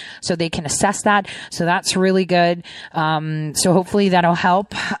done, so they can assess that. So that's really good. So hopefully that'll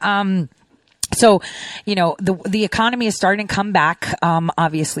help. So, the economy is starting to come back,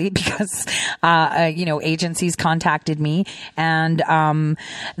 obviously, because, agencies contacted me and,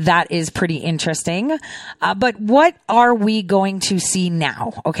 that is pretty interesting. But what are we going to see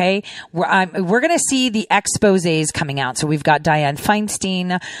now? Okay. We're going to see the exposés coming out. So we've got Dianne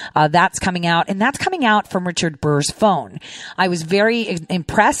Feinstein, that's coming out, and that's coming out from Richard Burr's phone. I was very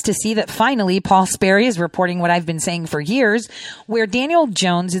impressed to see that finally Paul Sperry is reporting what I've been saying for years, where Daniel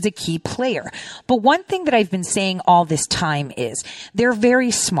Jones is a key player. But one thing that I've been saying all this time is they're very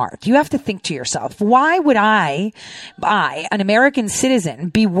smart. You have to think to yourself, why would I, an American citizen,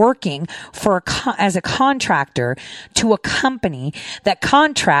 be working as a contractor to a company that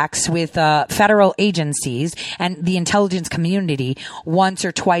contracts with federal agencies and the intelligence community once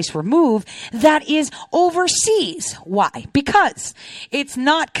or twice removed that is overseas? Why? Because it's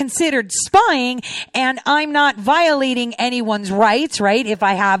not considered spying and I'm not violating anyone's rights, right? If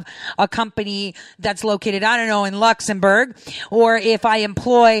I have a company that's located, in Luxembourg, or if I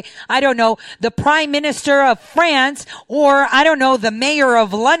employ, the Prime Minister of France, or the Mayor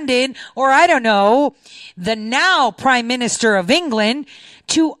of London, or the now Prime Minister of England,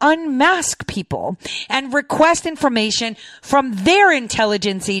 to unmask people and request information from their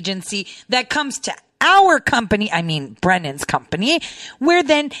intelligence agency that comes to our company, Brennan's company, where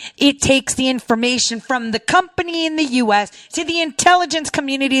then it takes the information from the company in the U.S. to the intelligence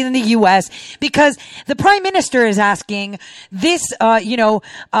community in the U.S. because the Prime Minister is asking, this,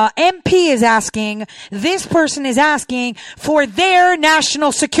 MP is asking, this person is asking for their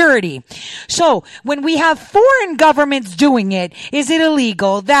national security. So when we have foreign governments doing it, is it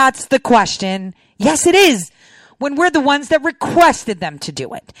illegal? That's the question. Yes, it is. When we're the ones that requested them to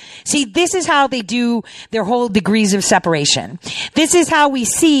do it. See, this is how they do their whole degrees of separation. This is how we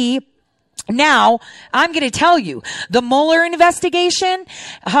see. Now, I'm going to tell you, the Mueller investigation,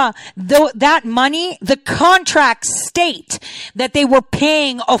 that money, the contracts state that they were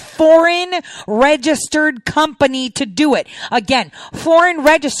paying a foreign registered company to do it. Again, foreign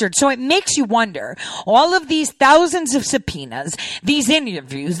registered. So it makes you wonder, all of these thousands of subpoenas, these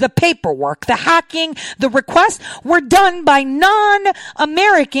interviews, the paperwork, the hacking, the requests were done by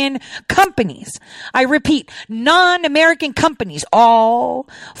non-American companies. I repeat, non-American companies, all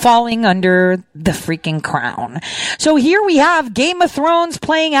falling under the freaking crown. So here we have Game of Thrones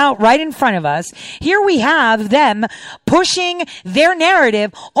playing out right in front of us. Here we have them pushing their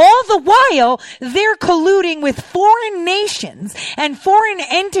narrative. All the while, they're colluding with foreign nations and foreign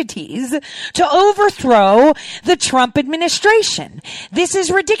entities to overthrow the Trump administration. This is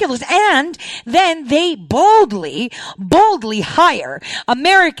ridiculous. And then they boldly hire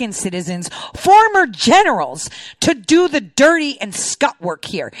American citizens, former generals, to do the dirty and scut work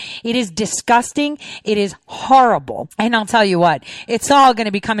here. It is disgusting. It is horrible. And I'll tell you what, it's all going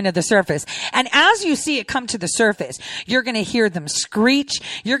to be coming to the surface. And as you see it come to the surface, you're going to hear them screech.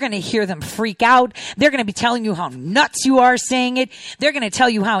 You're going to hear them freak out. They're going to be telling you how nuts you are saying it. They're going to tell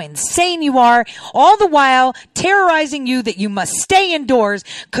you how insane you are, all the while terrorizing you that you must stay indoors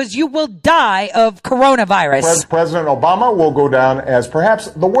because you will die of coronavirus. President Obama will go down as perhaps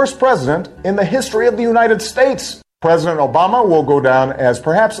the worst president in the history of the United States. President Obama will go down as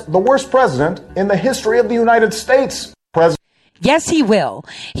perhaps the worst president in the history of the United States. Yes, he will.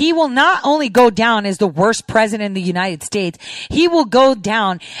 He will not only go down as the worst president in the United States, he will go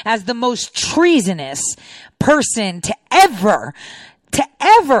down as the most treasonous person to ever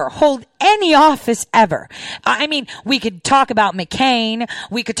hold any office ever. I mean, we could talk about McCain.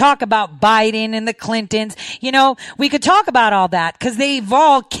 We could talk about Biden and the Clintons. You know, we could talk about all that because they've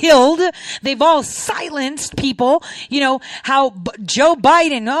all killed. They've all silenced people. You know, how Joe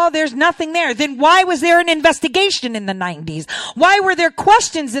Biden, oh, there's nothing there. Then why was there an investigation in the 90s? Why were there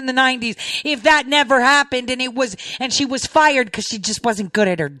questions in the 90s if that never happened and she was fired because she just wasn't good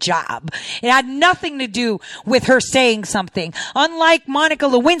at her job? It had nothing to do with her saying something. Unlike Monica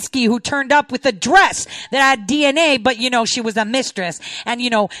Lewinsky, who turned up with a dress that had DNA, but, you know, she was a mistress. And, you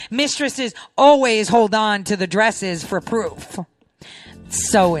know, mistresses always hold on to the dresses for proof.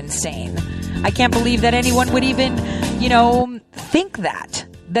 So insane. I can't believe that anyone would even, you know, think that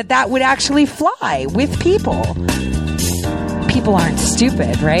would actually fly with people. People aren't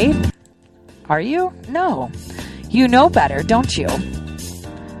stupid, right? Are you? No. You know better, don't you?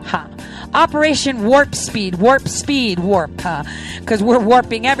 Huh. Operation Warp Speed, huh? Because we're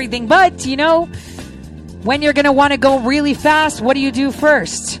warping everything. But, you know, when you're going to want to go really fast, what do you do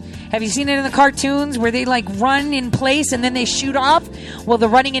first? Have you seen it in the cartoons where they like run in place and then they shoot off? Well, the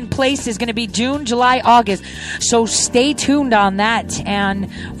running in place is going to be June, July, August. So stay tuned on that. And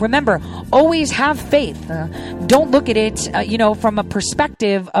remember, always have faith. Don't look at it, you know, from a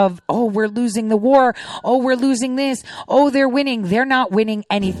perspective of, oh, we're losing the war. Oh, we're losing this. Oh, they're winning. They're not winning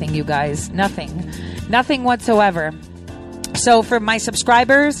anything, you guys. Nothing whatsoever. So for my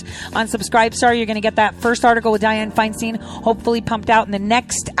subscribers on Subscribestar, you're going to get that first article with Dianne Feinstein, hopefully pumped out in the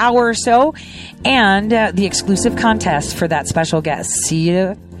next hour or so, and the exclusive contest for that special guest. See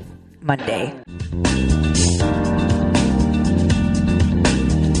you Monday.